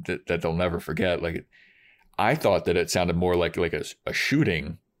or that they'll never forget. Like, I thought that it sounded more like a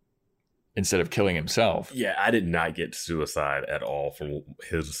shooting instead of killing himself. Yeah, I did not get suicide at all from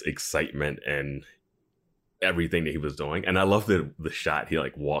his excitement and everything that he was doing. And I love the shot. He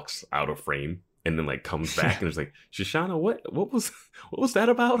like walks out of frame and then like comes back and is like, Shoshana, what was that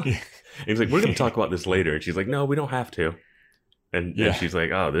about? And he's like, we're going to talk about this later. And she's like, no, we don't have to. And she's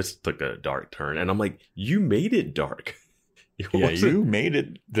like, oh, this took a dark turn. And I'm like, you made it dark. You made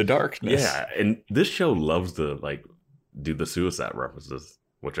it the darkness. Yeah. And this show loves to like do the suicide references,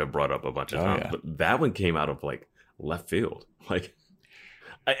 which I brought up a bunch of times. Yeah. But that one came out of like left field. Like,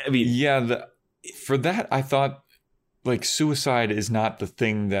 I mean. Yeah. For that, I thought like suicide is not the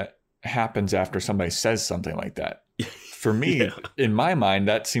thing that happens after somebody says something like that. For me, in my mind,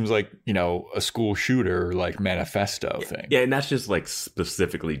 that seems like, you know, a school shooter, like manifesto thing. Yeah, and that's just like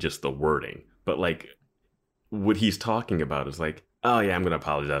specifically just the wording. But like what he's talking about is like, oh yeah, I'm going to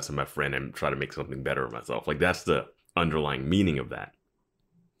apologize to my friend and try to make something better of myself. Like that's the underlying meaning of that.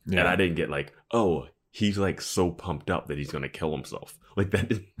 Yeah. And I didn't get like, oh, he's like so pumped up that he's going to kill himself. Like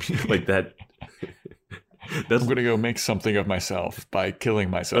that, like that. I'm going to go make something of myself by killing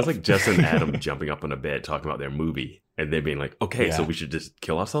myself. That's like Jess and Adam jumping up on a bed talking about their movie and they being like, okay, so we should just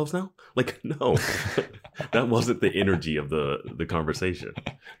kill ourselves now? Like, no, that wasn't the energy of the conversation.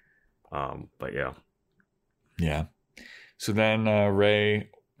 But yeah. Yeah. So then Ray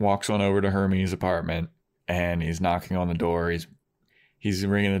walks on over to Hermie's apartment and he's knocking on the door. He's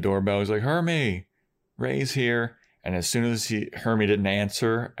ringing the doorbell. He's like, Hermie, Ray's here. And as soon as Hermie didn't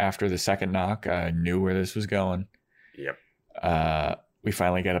answer after the second knock, I knew where this was going. Yep. We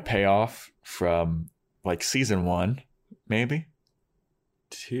finally got a payoff from like season 1, maybe.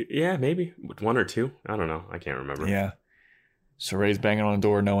 2, yeah, maybe 1 or 2. I don't know. I can't remember. Yeah. So Ray's banging on the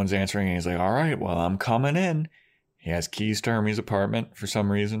door. No one's answering. And he's like, all right, well, I'm coming in. He has keys to Hermie's apartment for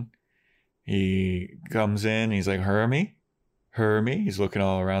some reason. He comes in. He's like, Hermie? He's looking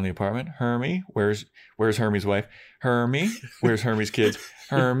all around the apartment. Hermie, where's Hermie's wife? Hermie, where's Hermie's kids?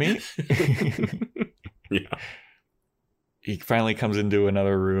 Hermie. Yeah. He finally comes into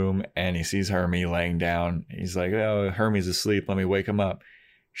another room and he sees Hermie laying down. He's like, oh, Hermie's asleep. Let me wake him up.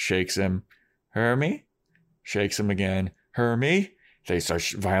 Shakes him. Hermie? Shakes him again. Hermie? They start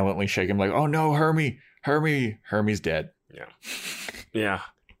violently shaking him like, oh no, Hermie. Hermie's dead. Yeah. Yeah.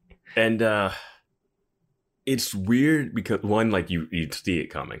 And, it's weird because one, like you see it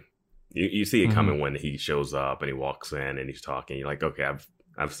coming. You see it coming when he shows up and he walks in and he's talking. You're like, okay,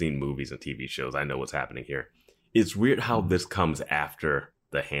 I've seen movies and TV shows. I know what's happening here. It's weird how this comes after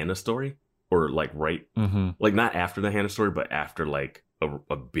the Hannah story, or like like not after the Hannah story, but after like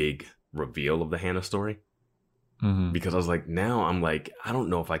a big reveal of the Hannah story. Because I was like, now I'm like, I don't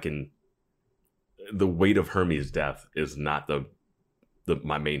know if I can. The weight of Hermie's death is not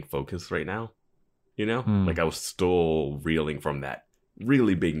my main focus right now. You know, like I was still reeling from that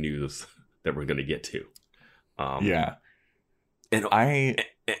really big news that we're going to get to. Yeah. And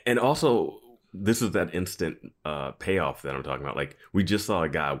also this is that instant payoff that I'm talking about. Like, we just saw a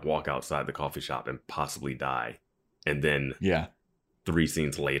guy walk outside the coffee shop and possibly die, and then 3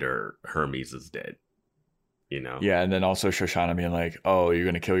 scenes later, Hermes is dead. You know? Yeah, and then also Shoshana being like, "Oh, you're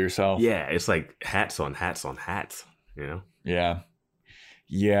gonna kill yourself?" Yeah, it's like hats on hats on hats. You know?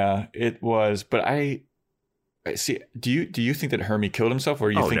 Yeah, it was. But I see. Do you think that Hermes killed himself,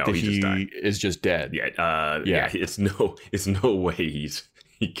 or you think that he is just dead? Yeah. It's no way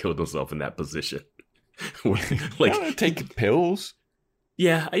he killed himself in that position. Like, take pills.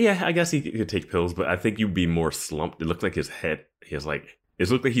 Yeah. I guess he could take pills, but I think you'd be more slumped. It looked like his head. It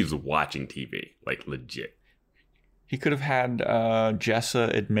looked like he was watching TV, like legit. He could have had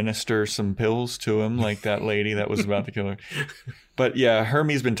Jessa administer some pills to him, like that lady that was about to kill her. But yeah,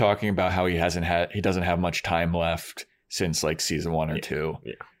 Hermes been talking about how he doesn't have much time left since like season 1 or 2.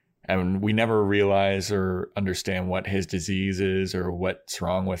 Yeah. And we never realize or understand what his disease is or what's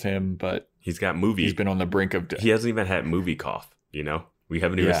wrong with him. But he's got movie. He's been on the brink of death. He hasn't even had movie cough. You know, we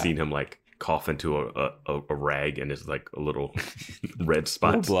haven't even seen him like cough into a rag and it's like a little red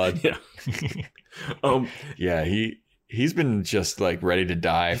spots. Blood. Yeah. He's been just like ready to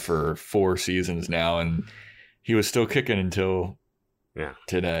die for 4 seasons now, and he was still kicking until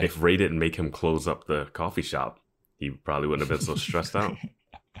today. If Ray didn't make him close up the coffee shop, he probably wouldn't have been so stressed out.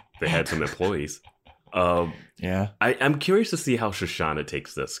 They had some employees. I'm curious to see how Shoshana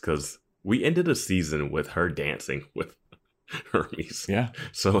takes this, because we ended a season with her dancing with Hermes. Yeah.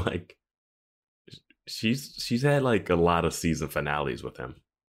 So like, she's had like a lot of season finales with him,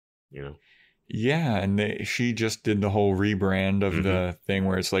 you know. Yeah, and she just did the whole rebrand of the thing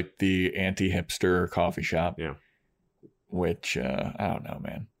where it's like the anti-hipster coffee shop. Yeah. Which I don't know,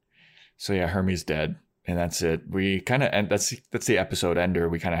 man. So yeah, Hermes dead, and that's it. We kind of that's the episode ender.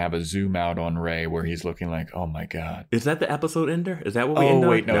 We kind of have a zoom out on Ray where he's looking like, oh my god. Is that the episode ender? Is that what we end on? Oh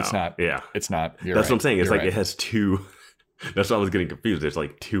wait, no, it's not. Yeah, it's not. That's what I'm saying. It's like it has 2. That's why I was getting confused. There's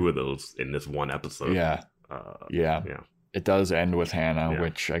like 2 of those in this one episode. Yeah. Yeah. It does end with Hannah,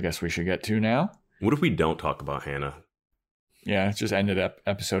 which I guess we should get to now. What if we don't talk about Hannah? Yeah, it just ended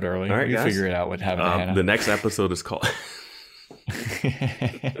episode early. All right, we guys. Figure it out what happened to Hannah. The next episode is called...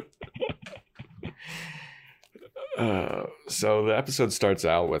 So the episode starts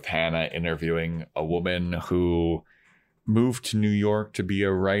out with Hannah interviewing a woman who moved to New York to be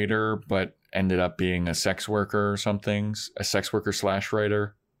a writer, but ended up being a sex worker or something, a sex worker /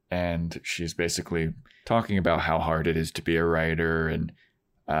 writer. And she's basically talking about how hard it is to be a writer and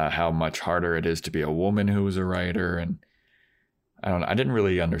how much harder it is to be a woman who is a writer. And I don't know. I didn't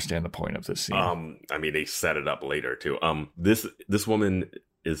really understand the point of this scene. I mean, they set it up later too. This woman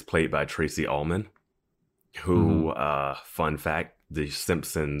is played by Tracy Ullman, who, fun fact, The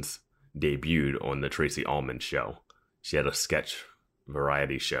Simpsons debuted on the Tracy Ullman show. She had a sketch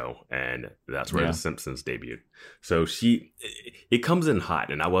variety show, and that's where The Simpsons debuted. So it comes in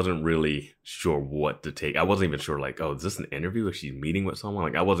hot, and I wasn't really sure what to take. I wasn't even sure, like, oh, is this an interview? Is she meeting with someone?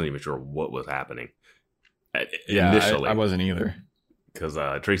 Like, I wasn't even sure what was happening. Initially. I wasn't either. Because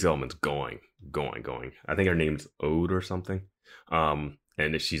Tracy Ullman's going. I think her name's Ode or something. And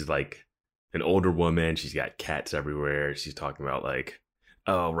she's like an older woman. She's got cats everywhere. She's talking about like,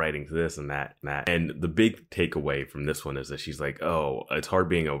 oh, writing this and that and that. And the big takeaway from this one is that she's like, oh, it's hard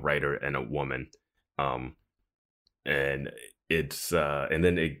being a writer and a woman. And it's and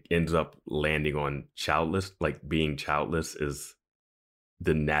then it ends up landing on childless. Like, being childless is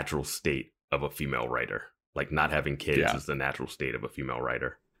the natural state of a female writer. Like, not having kids is the natural state of a female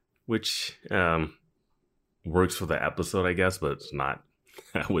writer, which works for the episode, I guess, but it's not.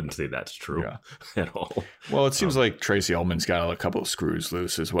 I wouldn't say that's true at all. Well, it seems like Tracy Ullman's got a couple of screws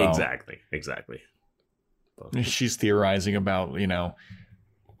loose as well. Exactly. She's theorizing about,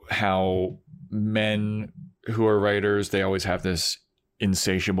 how men who are writers, they always have this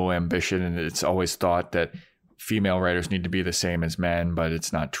insatiable ambition, and it's always thought that female writers need to be the same as men, but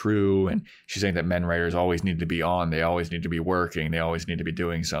it's not true. And she's saying that men writers always need to be on, they always need to be working, they always need to be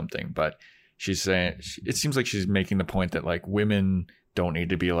doing something. But she's saying, it seems like she's making the point that like women don't need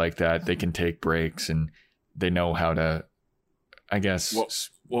to be like that. They can take breaks and they know how to, I guess,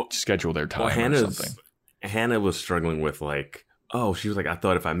 schedule their time or something. Hannah was struggling with like, she was like, I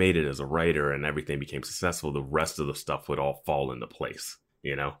thought if I made it as a writer and everything became successful, the rest of the stuff would all fall into place.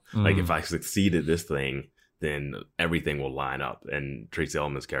 Like if I succeed at this thing, then everything will line up. And Tracy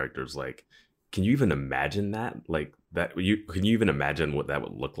Ullman's character is like, can you even imagine that? Like that, can you even imagine what that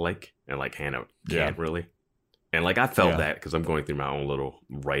would look like? And like Hannah can't really. And like I felt that because I'm going through my own little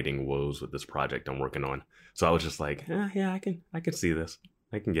writing woes with this project I'm working on. So I was just like, I can see this.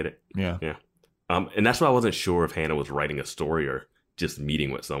 I can get it. Yeah. And that's why I wasn't sure if Hannah was writing a story or just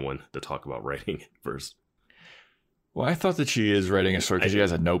meeting with someone to talk about writing first. Well, I thought that she is writing a story because she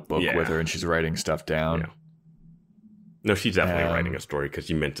has a notebook with her and she's writing stuff down. Yeah. No, she's definitely writing a story because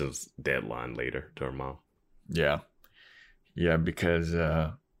she mentions deadline later to her mom. Yeah. Yeah, because,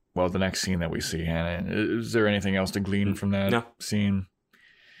 the next scene that we see, Hannah, is there anything else to glean from that scene?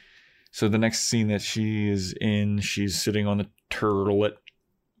 So the next scene that she is in, she's sitting on the turtlet,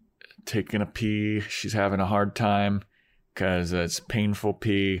 taking a pee. She's having a hard time because it's painful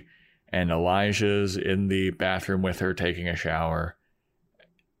pee. And Elijah's in the bathroom with her taking a shower.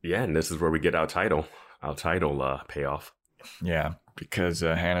 Yeah, and this is where we get our title payoff. Yeah, because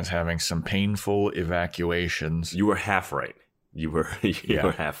Hannah's having some painful evacuations. You were half right. You were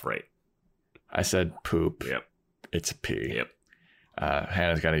half right. I said poop. Yep. It's a pee. Yep.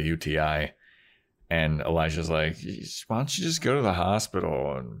 Hannah's got a UTI. And Elijah's like, why don't you just go to the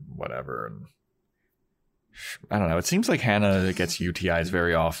hospital and whatever. And I don't know. It seems like Hannah gets UTIs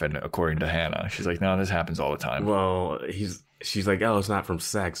very often, according to Hannah. She's like, no, this happens all the time. Well, she's like, oh, it's not from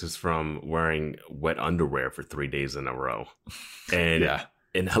sex. It's from wearing wet underwear for 3 days in a row. And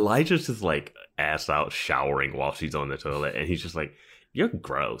and Elijah's just like ass out showering while she's on the toilet. And he's just like, you're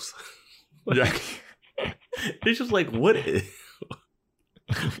gross. Yeah. It's just like, what is...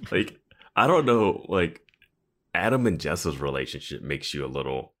 like, I don't know, like, Adam and Jessa's relationship makes you a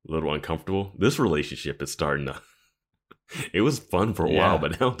little uncomfortable. This relationship is starting to... It was fun for a while,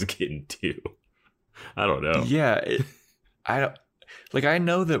 but now it's getting too... I don't know. Yeah. I don't... Like, I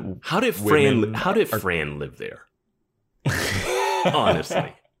know that... How did Fran live there?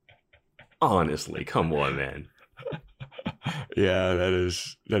 Honestly, come on, man. Yeah, that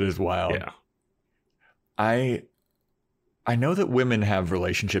is wild. Yeah. I know that women have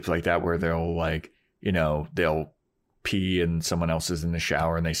relationships like that where they'll like, they'll pee and someone else is in the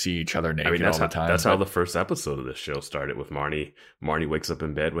shower and they see each other naked all the time. That's how the first episode of this show started with Marnie. Marnie wakes up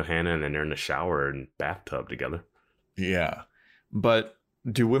in bed with Hannah and then they're in the shower and bathtub together. Yeah. But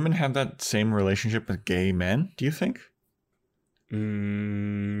do women have that same relationship with gay men, do you think? I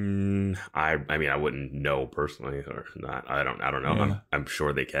mean, I wouldn't know personally or not. I don't know. Yeah. I'm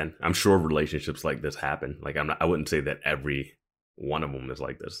sure they can. I'm sure relationships like this happen. Like I wouldn't say that every one of them is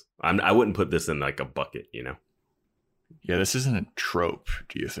like this. I wouldn't put this in like a bucket, Yeah, this isn't a trope,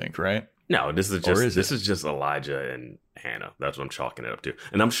 do you think, right? No, this is just Elijah and Hannah. That's what I'm chalking it up to.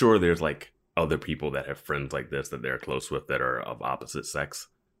 And I'm sure there's like other people that have friends like this that they're close with that are of opposite sex.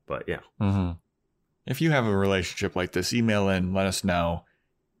 But yeah. Mm-hmm. If you have a relationship like this, email in, let us know.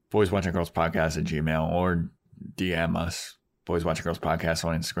 Boys Watching Girls Podcast at Gmail, or DM us, Boys Watching Girls Podcast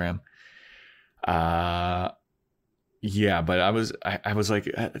on Instagram. Yeah, but I was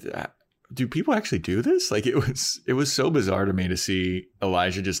like, do people actually do this? Like, it was so bizarre to me to see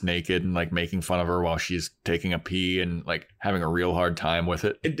Elijah just naked and like making fun of her while she's taking a pee and like having a real hard time with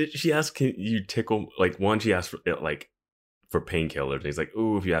it. And did she ask, can you tickle? Like, one, she asked for painkillers. And he's like,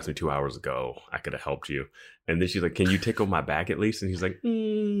 ooh, if you asked me 2 hours ago, I could have helped you. And then she's like, can you tickle my back at least? And he's like,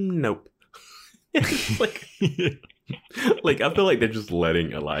 nope. like I feel like they're just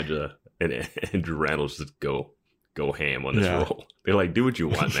letting Elijah and Andrew Rannells just go ham on this role. They're like, do what you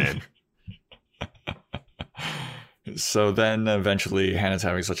want, man. So then eventually Hannah's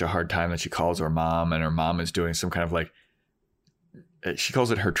having such a hard time that she calls her mom, and her mom is doing some kind of like, she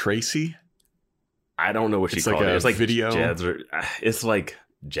calls it her Tracy. I don't know what she called it. It's like video. It's like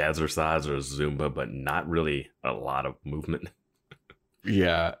jazzercise or Zumba, but not really a lot of movement.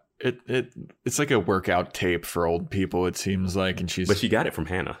 Yeah, it's like a workout tape for old people. It seems like, and but she got it from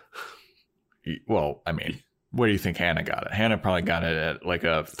Hannah. Well, I mean, where do you think Hannah got it? Hannah probably got it at like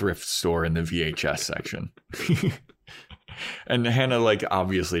a thrift store in the VHS section. And Hannah like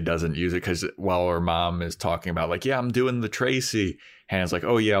obviously doesn't use it because while her mom is talking about like, yeah, I'm doing the Tracy, Hannah's like,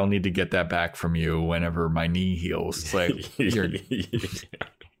 oh yeah, I'll need to get that back from you whenever my knee heals. It's like,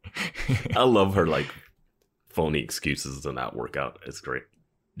 I love her like phony excuses to not work out. It's great.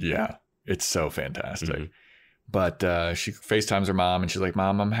 Yeah, it's so fantastic. Mm-hmm. But she FaceTimes her mom and she's like,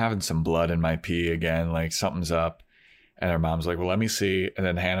 Mom, I'm having some blood in my pee again. Like something's up. And her mom's like, well, let me see. And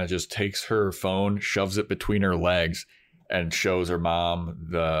then Hannah just takes her phone, shoves it between her legs, and shows her mom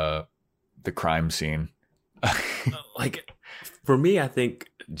the crime scene. Like, for me, I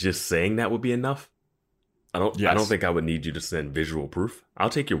think just saying that would be enough. I don't think I would need you to send visual proof. I'll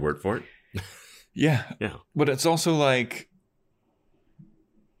take your word for it. Yeah. Yeah. But it's also like,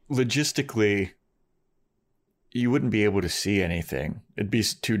 logistically, you wouldn't be able to see anything. It'd be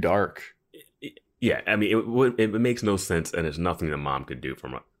too dark. Yeah, I mean, it makes no sense, and it's nothing the mom could do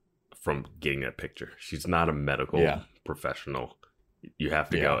from getting that picture. She's not a medical professional. You have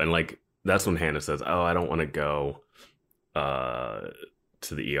to go. And, like, that's when Hannah says, oh, I don't want to go.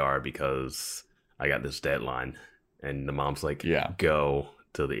 to the ER because I got this deadline. And the mom's like, yeah, go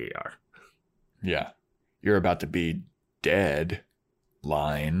to the ER. Yeah. You're about to be dead.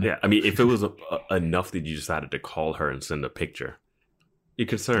 Line. Yeah. I mean, if it was enough that you decided to call her and send a picture, you're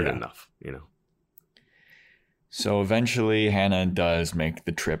concerned enough, you know. So eventually Hannah does make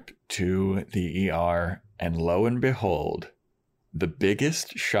the trip to the ER, and lo and behold, the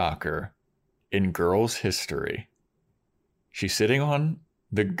biggest shocker in girls' history. She's sitting on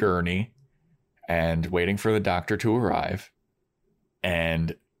the gurney and waiting for the doctor to arrive,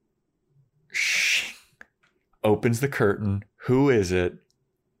 and she opens the curtain. Who is it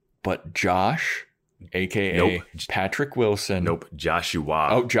but Josh, a.k.a. Patrick Wilson? Nope, Joshua.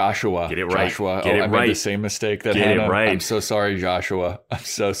 Oh, Joshua. Get it right. Joshua. Get it I right. made the same mistake that Get Hannah. it right. I'm so sorry, Joshua. I'm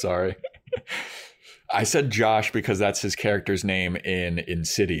so sorry. I said Josh because that's his character's name in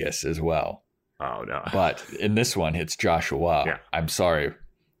Insidious as well. Oh, no. But in this one, it's Joshua. Yeah. I'm sorry.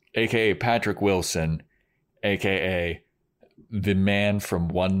 A.k.a. Patrick Wilson, a.k.a. the man from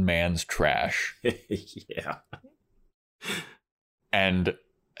One Man's Trash. Yeah. And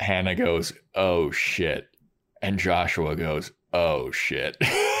Hannah goes, oh, shit. And Joshua goes, oh, shit.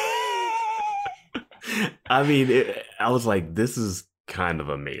 I mean, I was like, this is kind of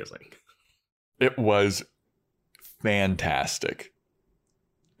amazing. It was fantastic.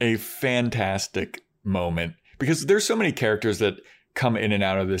 A fantastic moment. Because there's so many characters that come in and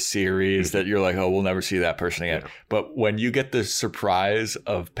out of this series that you're like, oh, we'll never see that person again. Yeah. But when you get the surprise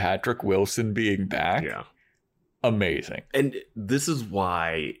of Patrick Wilson being back, amazing. And this is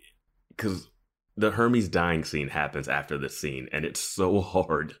why, because the Hermes dying scene happens after this scene, and it's so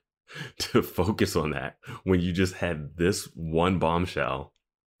hard to focus on that when you just had this one bombshell,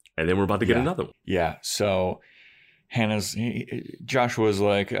 and then we're about to get another one. Yeah, so Joshua's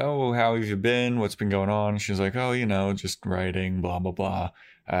like, oh, how have you been? What's been going on? She's like, oh, you know, just writing, blah, blah, blah.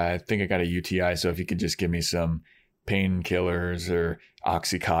 I think I got a UTI, so if you could just give me some painkillers or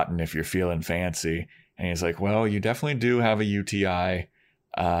Oxycontin if you're feeling fancy. And he's like, well, you definitely do have a UTI,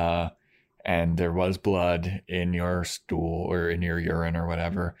 and there was blood in your stool or in your urine or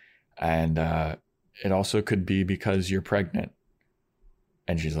whatever. And it also could be because you're pregnant.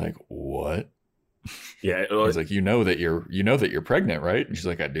 And she's like, what? Yeah. He's like, you know that you're pregnant, right? And she's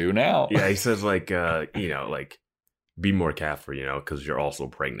like, I do now. Yeah. He says like, you know, like be more careful, you know, because you're also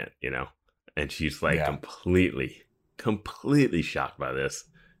pregnant, you know? And she's like completely shocked by this.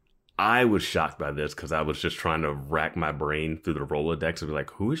 I was shocked by this because I was just trying to rack my brain through the Rolodex and be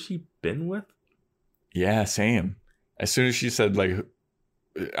like, who has she been with? Yeah, same. As soon as she said, like,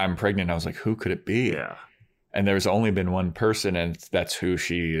 I'm pregnant, I was like, who could it be? Yeah. And there's only been one person, and that's who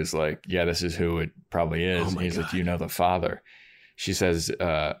she is like, yeah, this is who it probably is. And he's like, do you know the father? She says,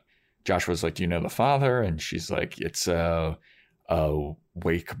 Joshua's like, do you know the father? And she's like, it's a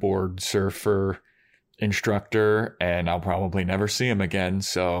wakeboard surfer instructor, and I'll probably never see him again.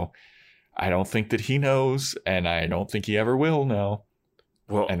 So I don't think that he knows, and I don't think he ever will know.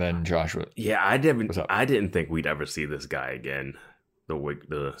 Well, and then Joshua. Yeah, I didn't think we'd ever see this guy again.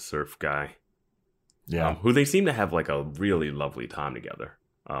 The surf guy. Yeah. Who they seem to have like a really lovely time together.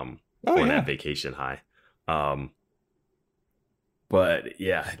 On that vacation high. But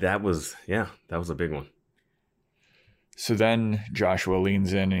yeah, that was a big one. So then Joshua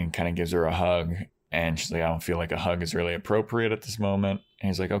leans in and kind of gives her a hug. And she's like, I don't feel like a hug is really appropriate at this moment. And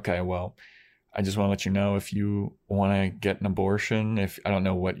he's like, okay, well, I just want to let you know if you want to get an abortion, if I don't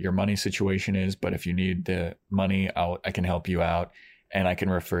know what your money situation is, but if you need the money, I can help you out. And I can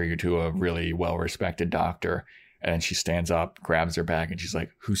refer you to a really well-respected doctor. And then she stands up, grabs her bag, and she's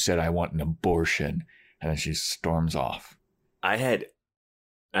like, who said I want an abortion? And then she storms off. I had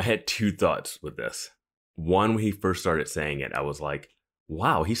two thoughts with this. One, when he first started saying it, I was like,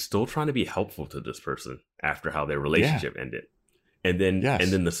 wow, he's still trying to be helpful to this person after how their relationship ended. And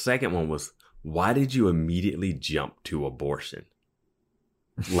then the second one was, why did you immediately jump to abortion?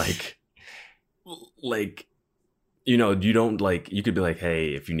 like, you know, you don't like, you could be like, hey,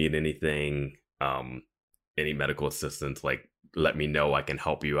 if you need anything, any medical assistance, like, let me know, I can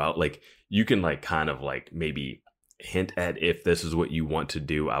help you out. Like, you can like kind of like maybe hint at, if this is what you want to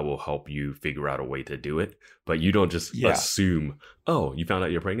do, I will help you figure out a way to do it. But you don't just assume, oh, you found out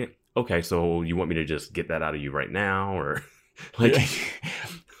you're pregnant? Okay, so you want me to just get that out of you right now? Or like,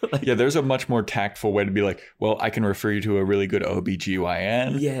 yeah, there's a much more tactful way to be like, well, I can refer you to a really good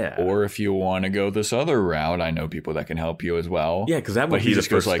OBGYN. Yeah. Or if you want to go this other route, I know people that can help you as well. Yeah, because that would be the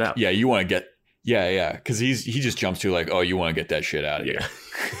first like, step. yeah, you want to get, yeah. Because he just jumps to like, oh, you want to get that shit out of here.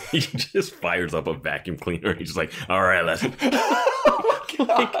 He just fires up a vacuum cleaner. He's just like, all right, let's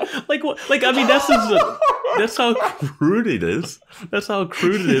like what? Like, I mean, that's how crude it is. That's how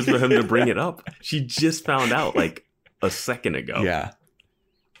crude it is for him to bring it up. She just found out like a second ago. Yeah.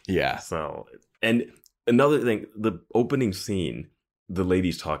 Yeah. So, and another thing, the opening scene, the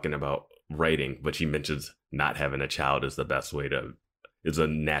lady's talking about writing, but she mentions not having a child is the best way is a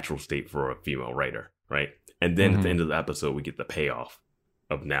natural state for a female writer, right? And then at the end of the episode, we get the payoff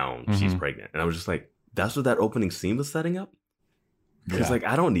of now she's pregnant. And I was just like, that's what that opening scene was setting up? Because like,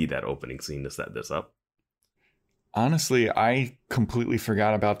 I don't need that opening scene to set this up. Honestly, I completely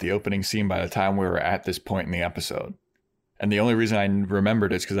forgot about the opening scene by the time we were at this point in the episode. And the only reason I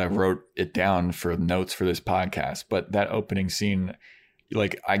remembered is because I wrote it down for notes for this podcast. But that opening scene,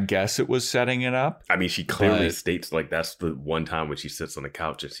 like, I guess it was setting it up. I mean, she clearly states, like, that's the one time when she sits on the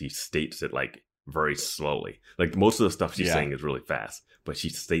couch and she states it, like, very slowly. Like, most of the stuff she's saying is really fast. But she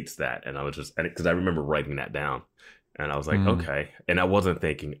states that. And I was just, because I remember writing that down. And I was like, okay. And I wasn't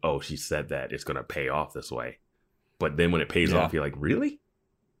thinking, oh, she said that it's going to pay off this way. But then when it pays off, you're like, really?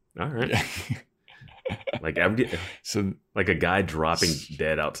 All right. Yeah. Like like a guy dropping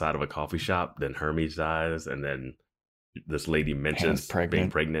dead outside of a coffee shop, then Hermes dies, and then this lady mentions being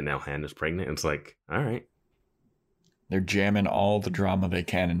pregnant. Now Hannah's pregnant. And it's like, all right. They're jamming all the drama they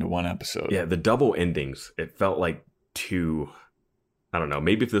can into one episode. Yeah, the double endings, it felt like two, I don't know,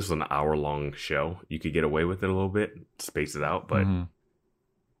 maybe if this was an hour-long show, you could get away with it a little bit, space it out, but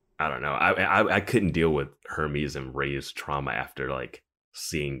I don't know. I couldn't deal with Hermes and Ray's trauma after, like,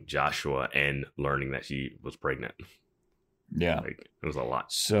 seeing Joshua and learning that she was pregnant. Yeah. Like, it was a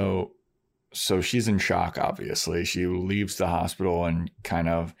lot. So she's in shock, obviously. She leaves the hospital and kind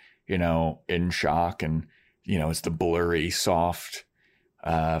of, in shock, and, it's the blurry, soft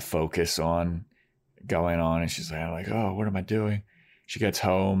focus on going on. And she's like, oh, what am I doing? She gets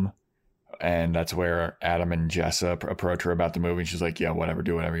home, and that's where Adam and Jessa approach her about the movie. And she's like, yeah, whatever,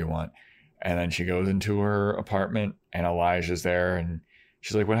 do whatever you want. And then she goes into her apartment, and Elijah's there, and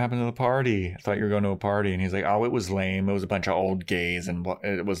she's like, what happened to the party? I thought you were going to a party. And he's like, oh, it was lame. It was a bunch of old gays, and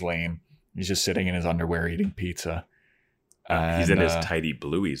it was lame. He's just sitting in his underwear eating pizza. He's in his tidy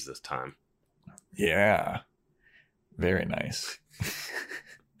blueies this time. Yeah. Very nice.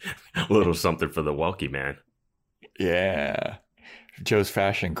 A little something for the Welkie man. Yeah. Joe's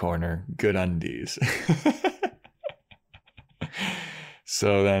Fashion Corner. Good undies.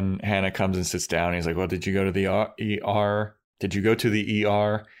 So then Hannah comes and sits down. And he's like, well, did you go to the ER? Did you go to the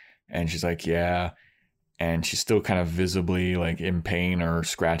ER? And she's like, yeah. And she's still kind of visibly like in pain or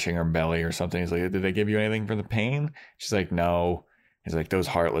scratching her belly or something. He's like, did they give you anything for the pain? She's like, no. He's like, those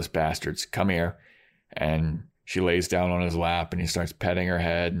heartless bastards, come here. And she lays down on his lap, and he starts petting her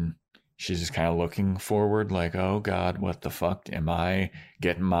head, and she's just kind of looking forward like, oh God, what the fuck am I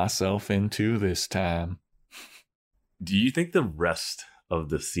getting myself into this time? Do you think the rest of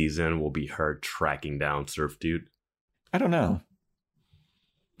the season will be her tracking down Surf Dude? I don't know.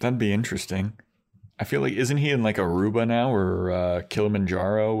 That'd be interesting. I feel like, isn't he in like Aruba now, or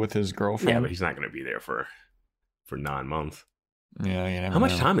Kilimanjaro with his girlfriend? Yeah, but he's not going to be there for 9 months. Yeah, you never How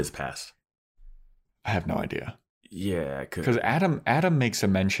much know. time has passed? I have no idea. Yeah, because Adam makes a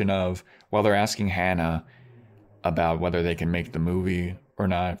mention of, while they're asking Hannah about whether they can make the movie or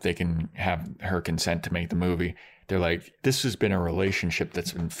not, if they can have her consent to make the movie, they're like, this has been a relationship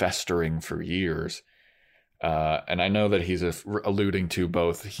that's been festering for years. And I know that he's alluding to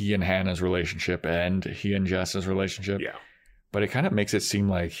both he and Hannah's relationship and he and Jessa's relationship. Yeah. But it kind of makes it seem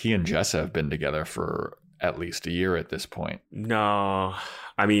like he and Jessa have been together for at least a year at this point. No.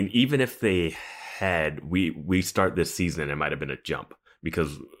 I mean, even if they had, we start this season, it might have been a jump,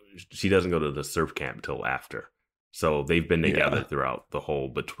 because she doesn't go to the surf camp till after. So they've been together throughout the whole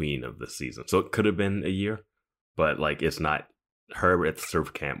between of the season. So it could have been a year, but like, it's not, her at the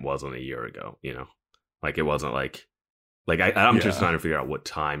surf camp wasn't a year ago, Like, it wasn't like I'm just trying to figure out what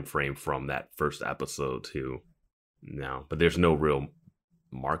time frame from that first episode to now. But there's no real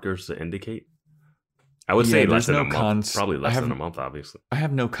markers to indicate. I would say less than a month. Probably less than a month, obviously. I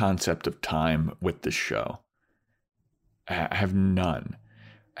have no concept of time with this show. I have none.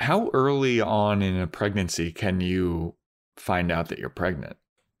 How early on in a pregnancy can you find out that you're pregnant?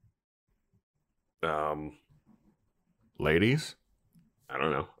 Ladies? I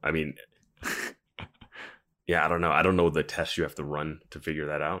don't know. I mean... Yeah, I don't know. I don't know the tests you have to run to figure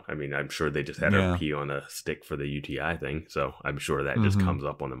that out. I mean, I'm sure they just had her pee on a stick for the UTI thing. So I'm sure that just comes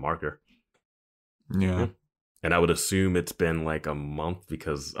up on the marker. Yeah. And I would assume it's been like a month,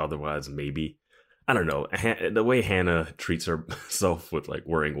 because otherwise maybe, I don't know. The way Hannah treats herself with like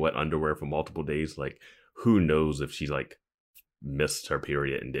wearing wet underwear for multiple days, like who knows if she like missed her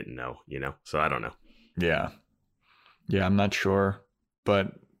period and didn't know, So I don't know. Yeah. Yeah, I'm not sure. but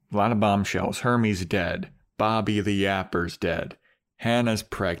a lot of bombshells. Hermie's dead. Bobby the Yapper's dead. Hannah's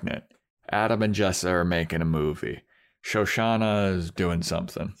pregnant. Adam and Jessa are making a movie. Shoshana is doing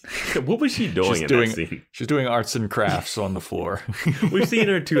something. What was she doing that scene? She's doing arts and crafts on the floor. We've seen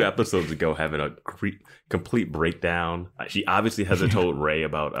her 2 episodes ago having a complete breakdown. She obviously hasn't told Ray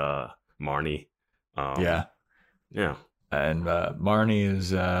about Marnie. Yeah. And Marnie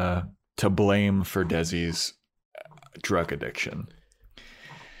is to blame for Desi's drug addiction.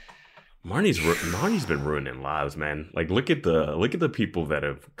 Marnie's been ruining lives, man. Like, look at the people that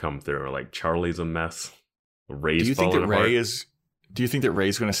have come through. Like, Charlie's a mess. Ray's do you think that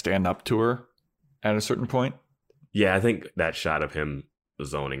Ray's going to stand up to her at a certain point? Yeah, I think that shot of him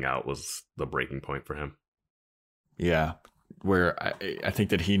zoning out was the breaking point for him. Yeah, where I think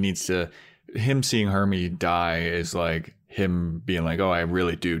that him seeing Hermie die is like him being like, oh, I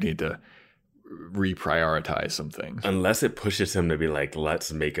really do need to reprioritize some things. Unless it pushes him to be like,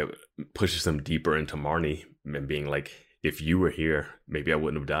 pushes him deeper into Marnie and being like, if you were here, maybe I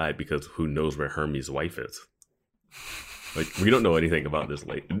wouldn't have died, because who knows where Hermie's wife is. Like, we don't know anything about this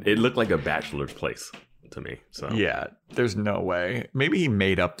lady. It looked like a bachelor's place to me. So yeah, there's no way. Maybe he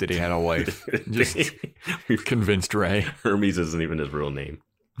made up that he had a wife. Just we've convinced Ray. Hermes isn't even his real name.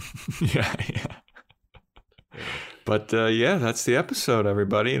 Yeah. But that's the episode,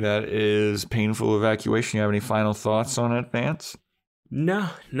 everybody. That is Painful Evacuation. You have any final thoughts on it, Vance? No,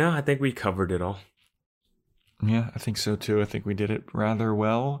 I think we covered it all. Yeah, I think so too. I think we did it rather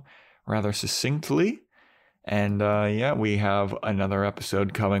well, rather succinctly. And we have another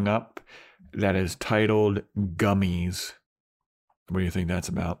episode coming up that is titled Gummies. What do you think that's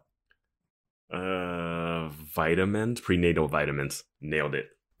about? Vitamins, prenatal vitamins. Nailed it.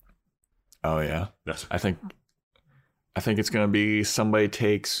 Oh yeah. I think it's going to be somebody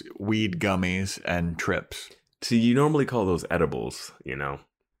takes weed gummies and trips. See, you normally call those edibles,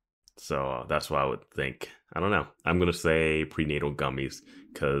 So that's what I would think. I don't know. I'm going to say prenatal gummies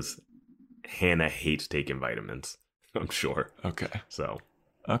because Hannah hates taking vitamins, I'm sure. Okay. So,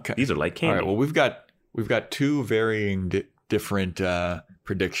 okay. These are like candy. All right. Well, we've got 2 varying different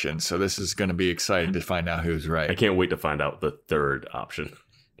predictions. So this is going to be exciting to find out who's right. I can't wait to find out the third option.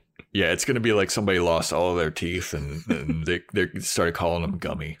 Yeah, it's going to be like somebody lost all of their teeth and they started calling them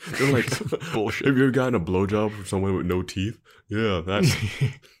gummy. They're like, bullshit. Have you ever gotten a blowjob from someone with no teeth? Yeah, that's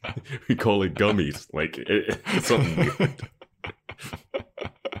we call it gummies. Like, it's something weird.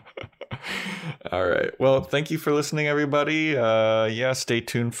 All right. Well, thank you for listening, everybody. Stay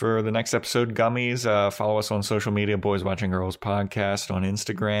tuned for the next episode, Gummies. Follow us on social media, Boys Watching Girls Podcast on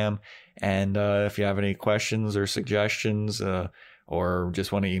Instagram. And if you have any questions or suggestions, or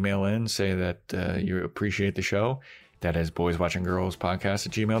just want to email in, say that you appreciate the show, that is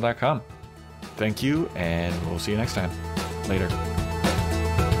boyswatchinggirlspodcast@gmail.com. Thank you, and we'll see you next time. Later.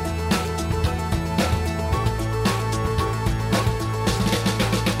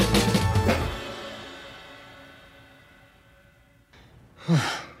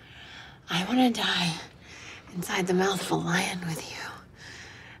 I want to die inside the mouth of a lion with you.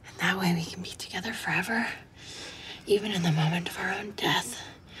 And that way we can be together forever. Even in the moment of our own death.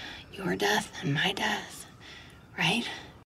 Your death and my death. Right?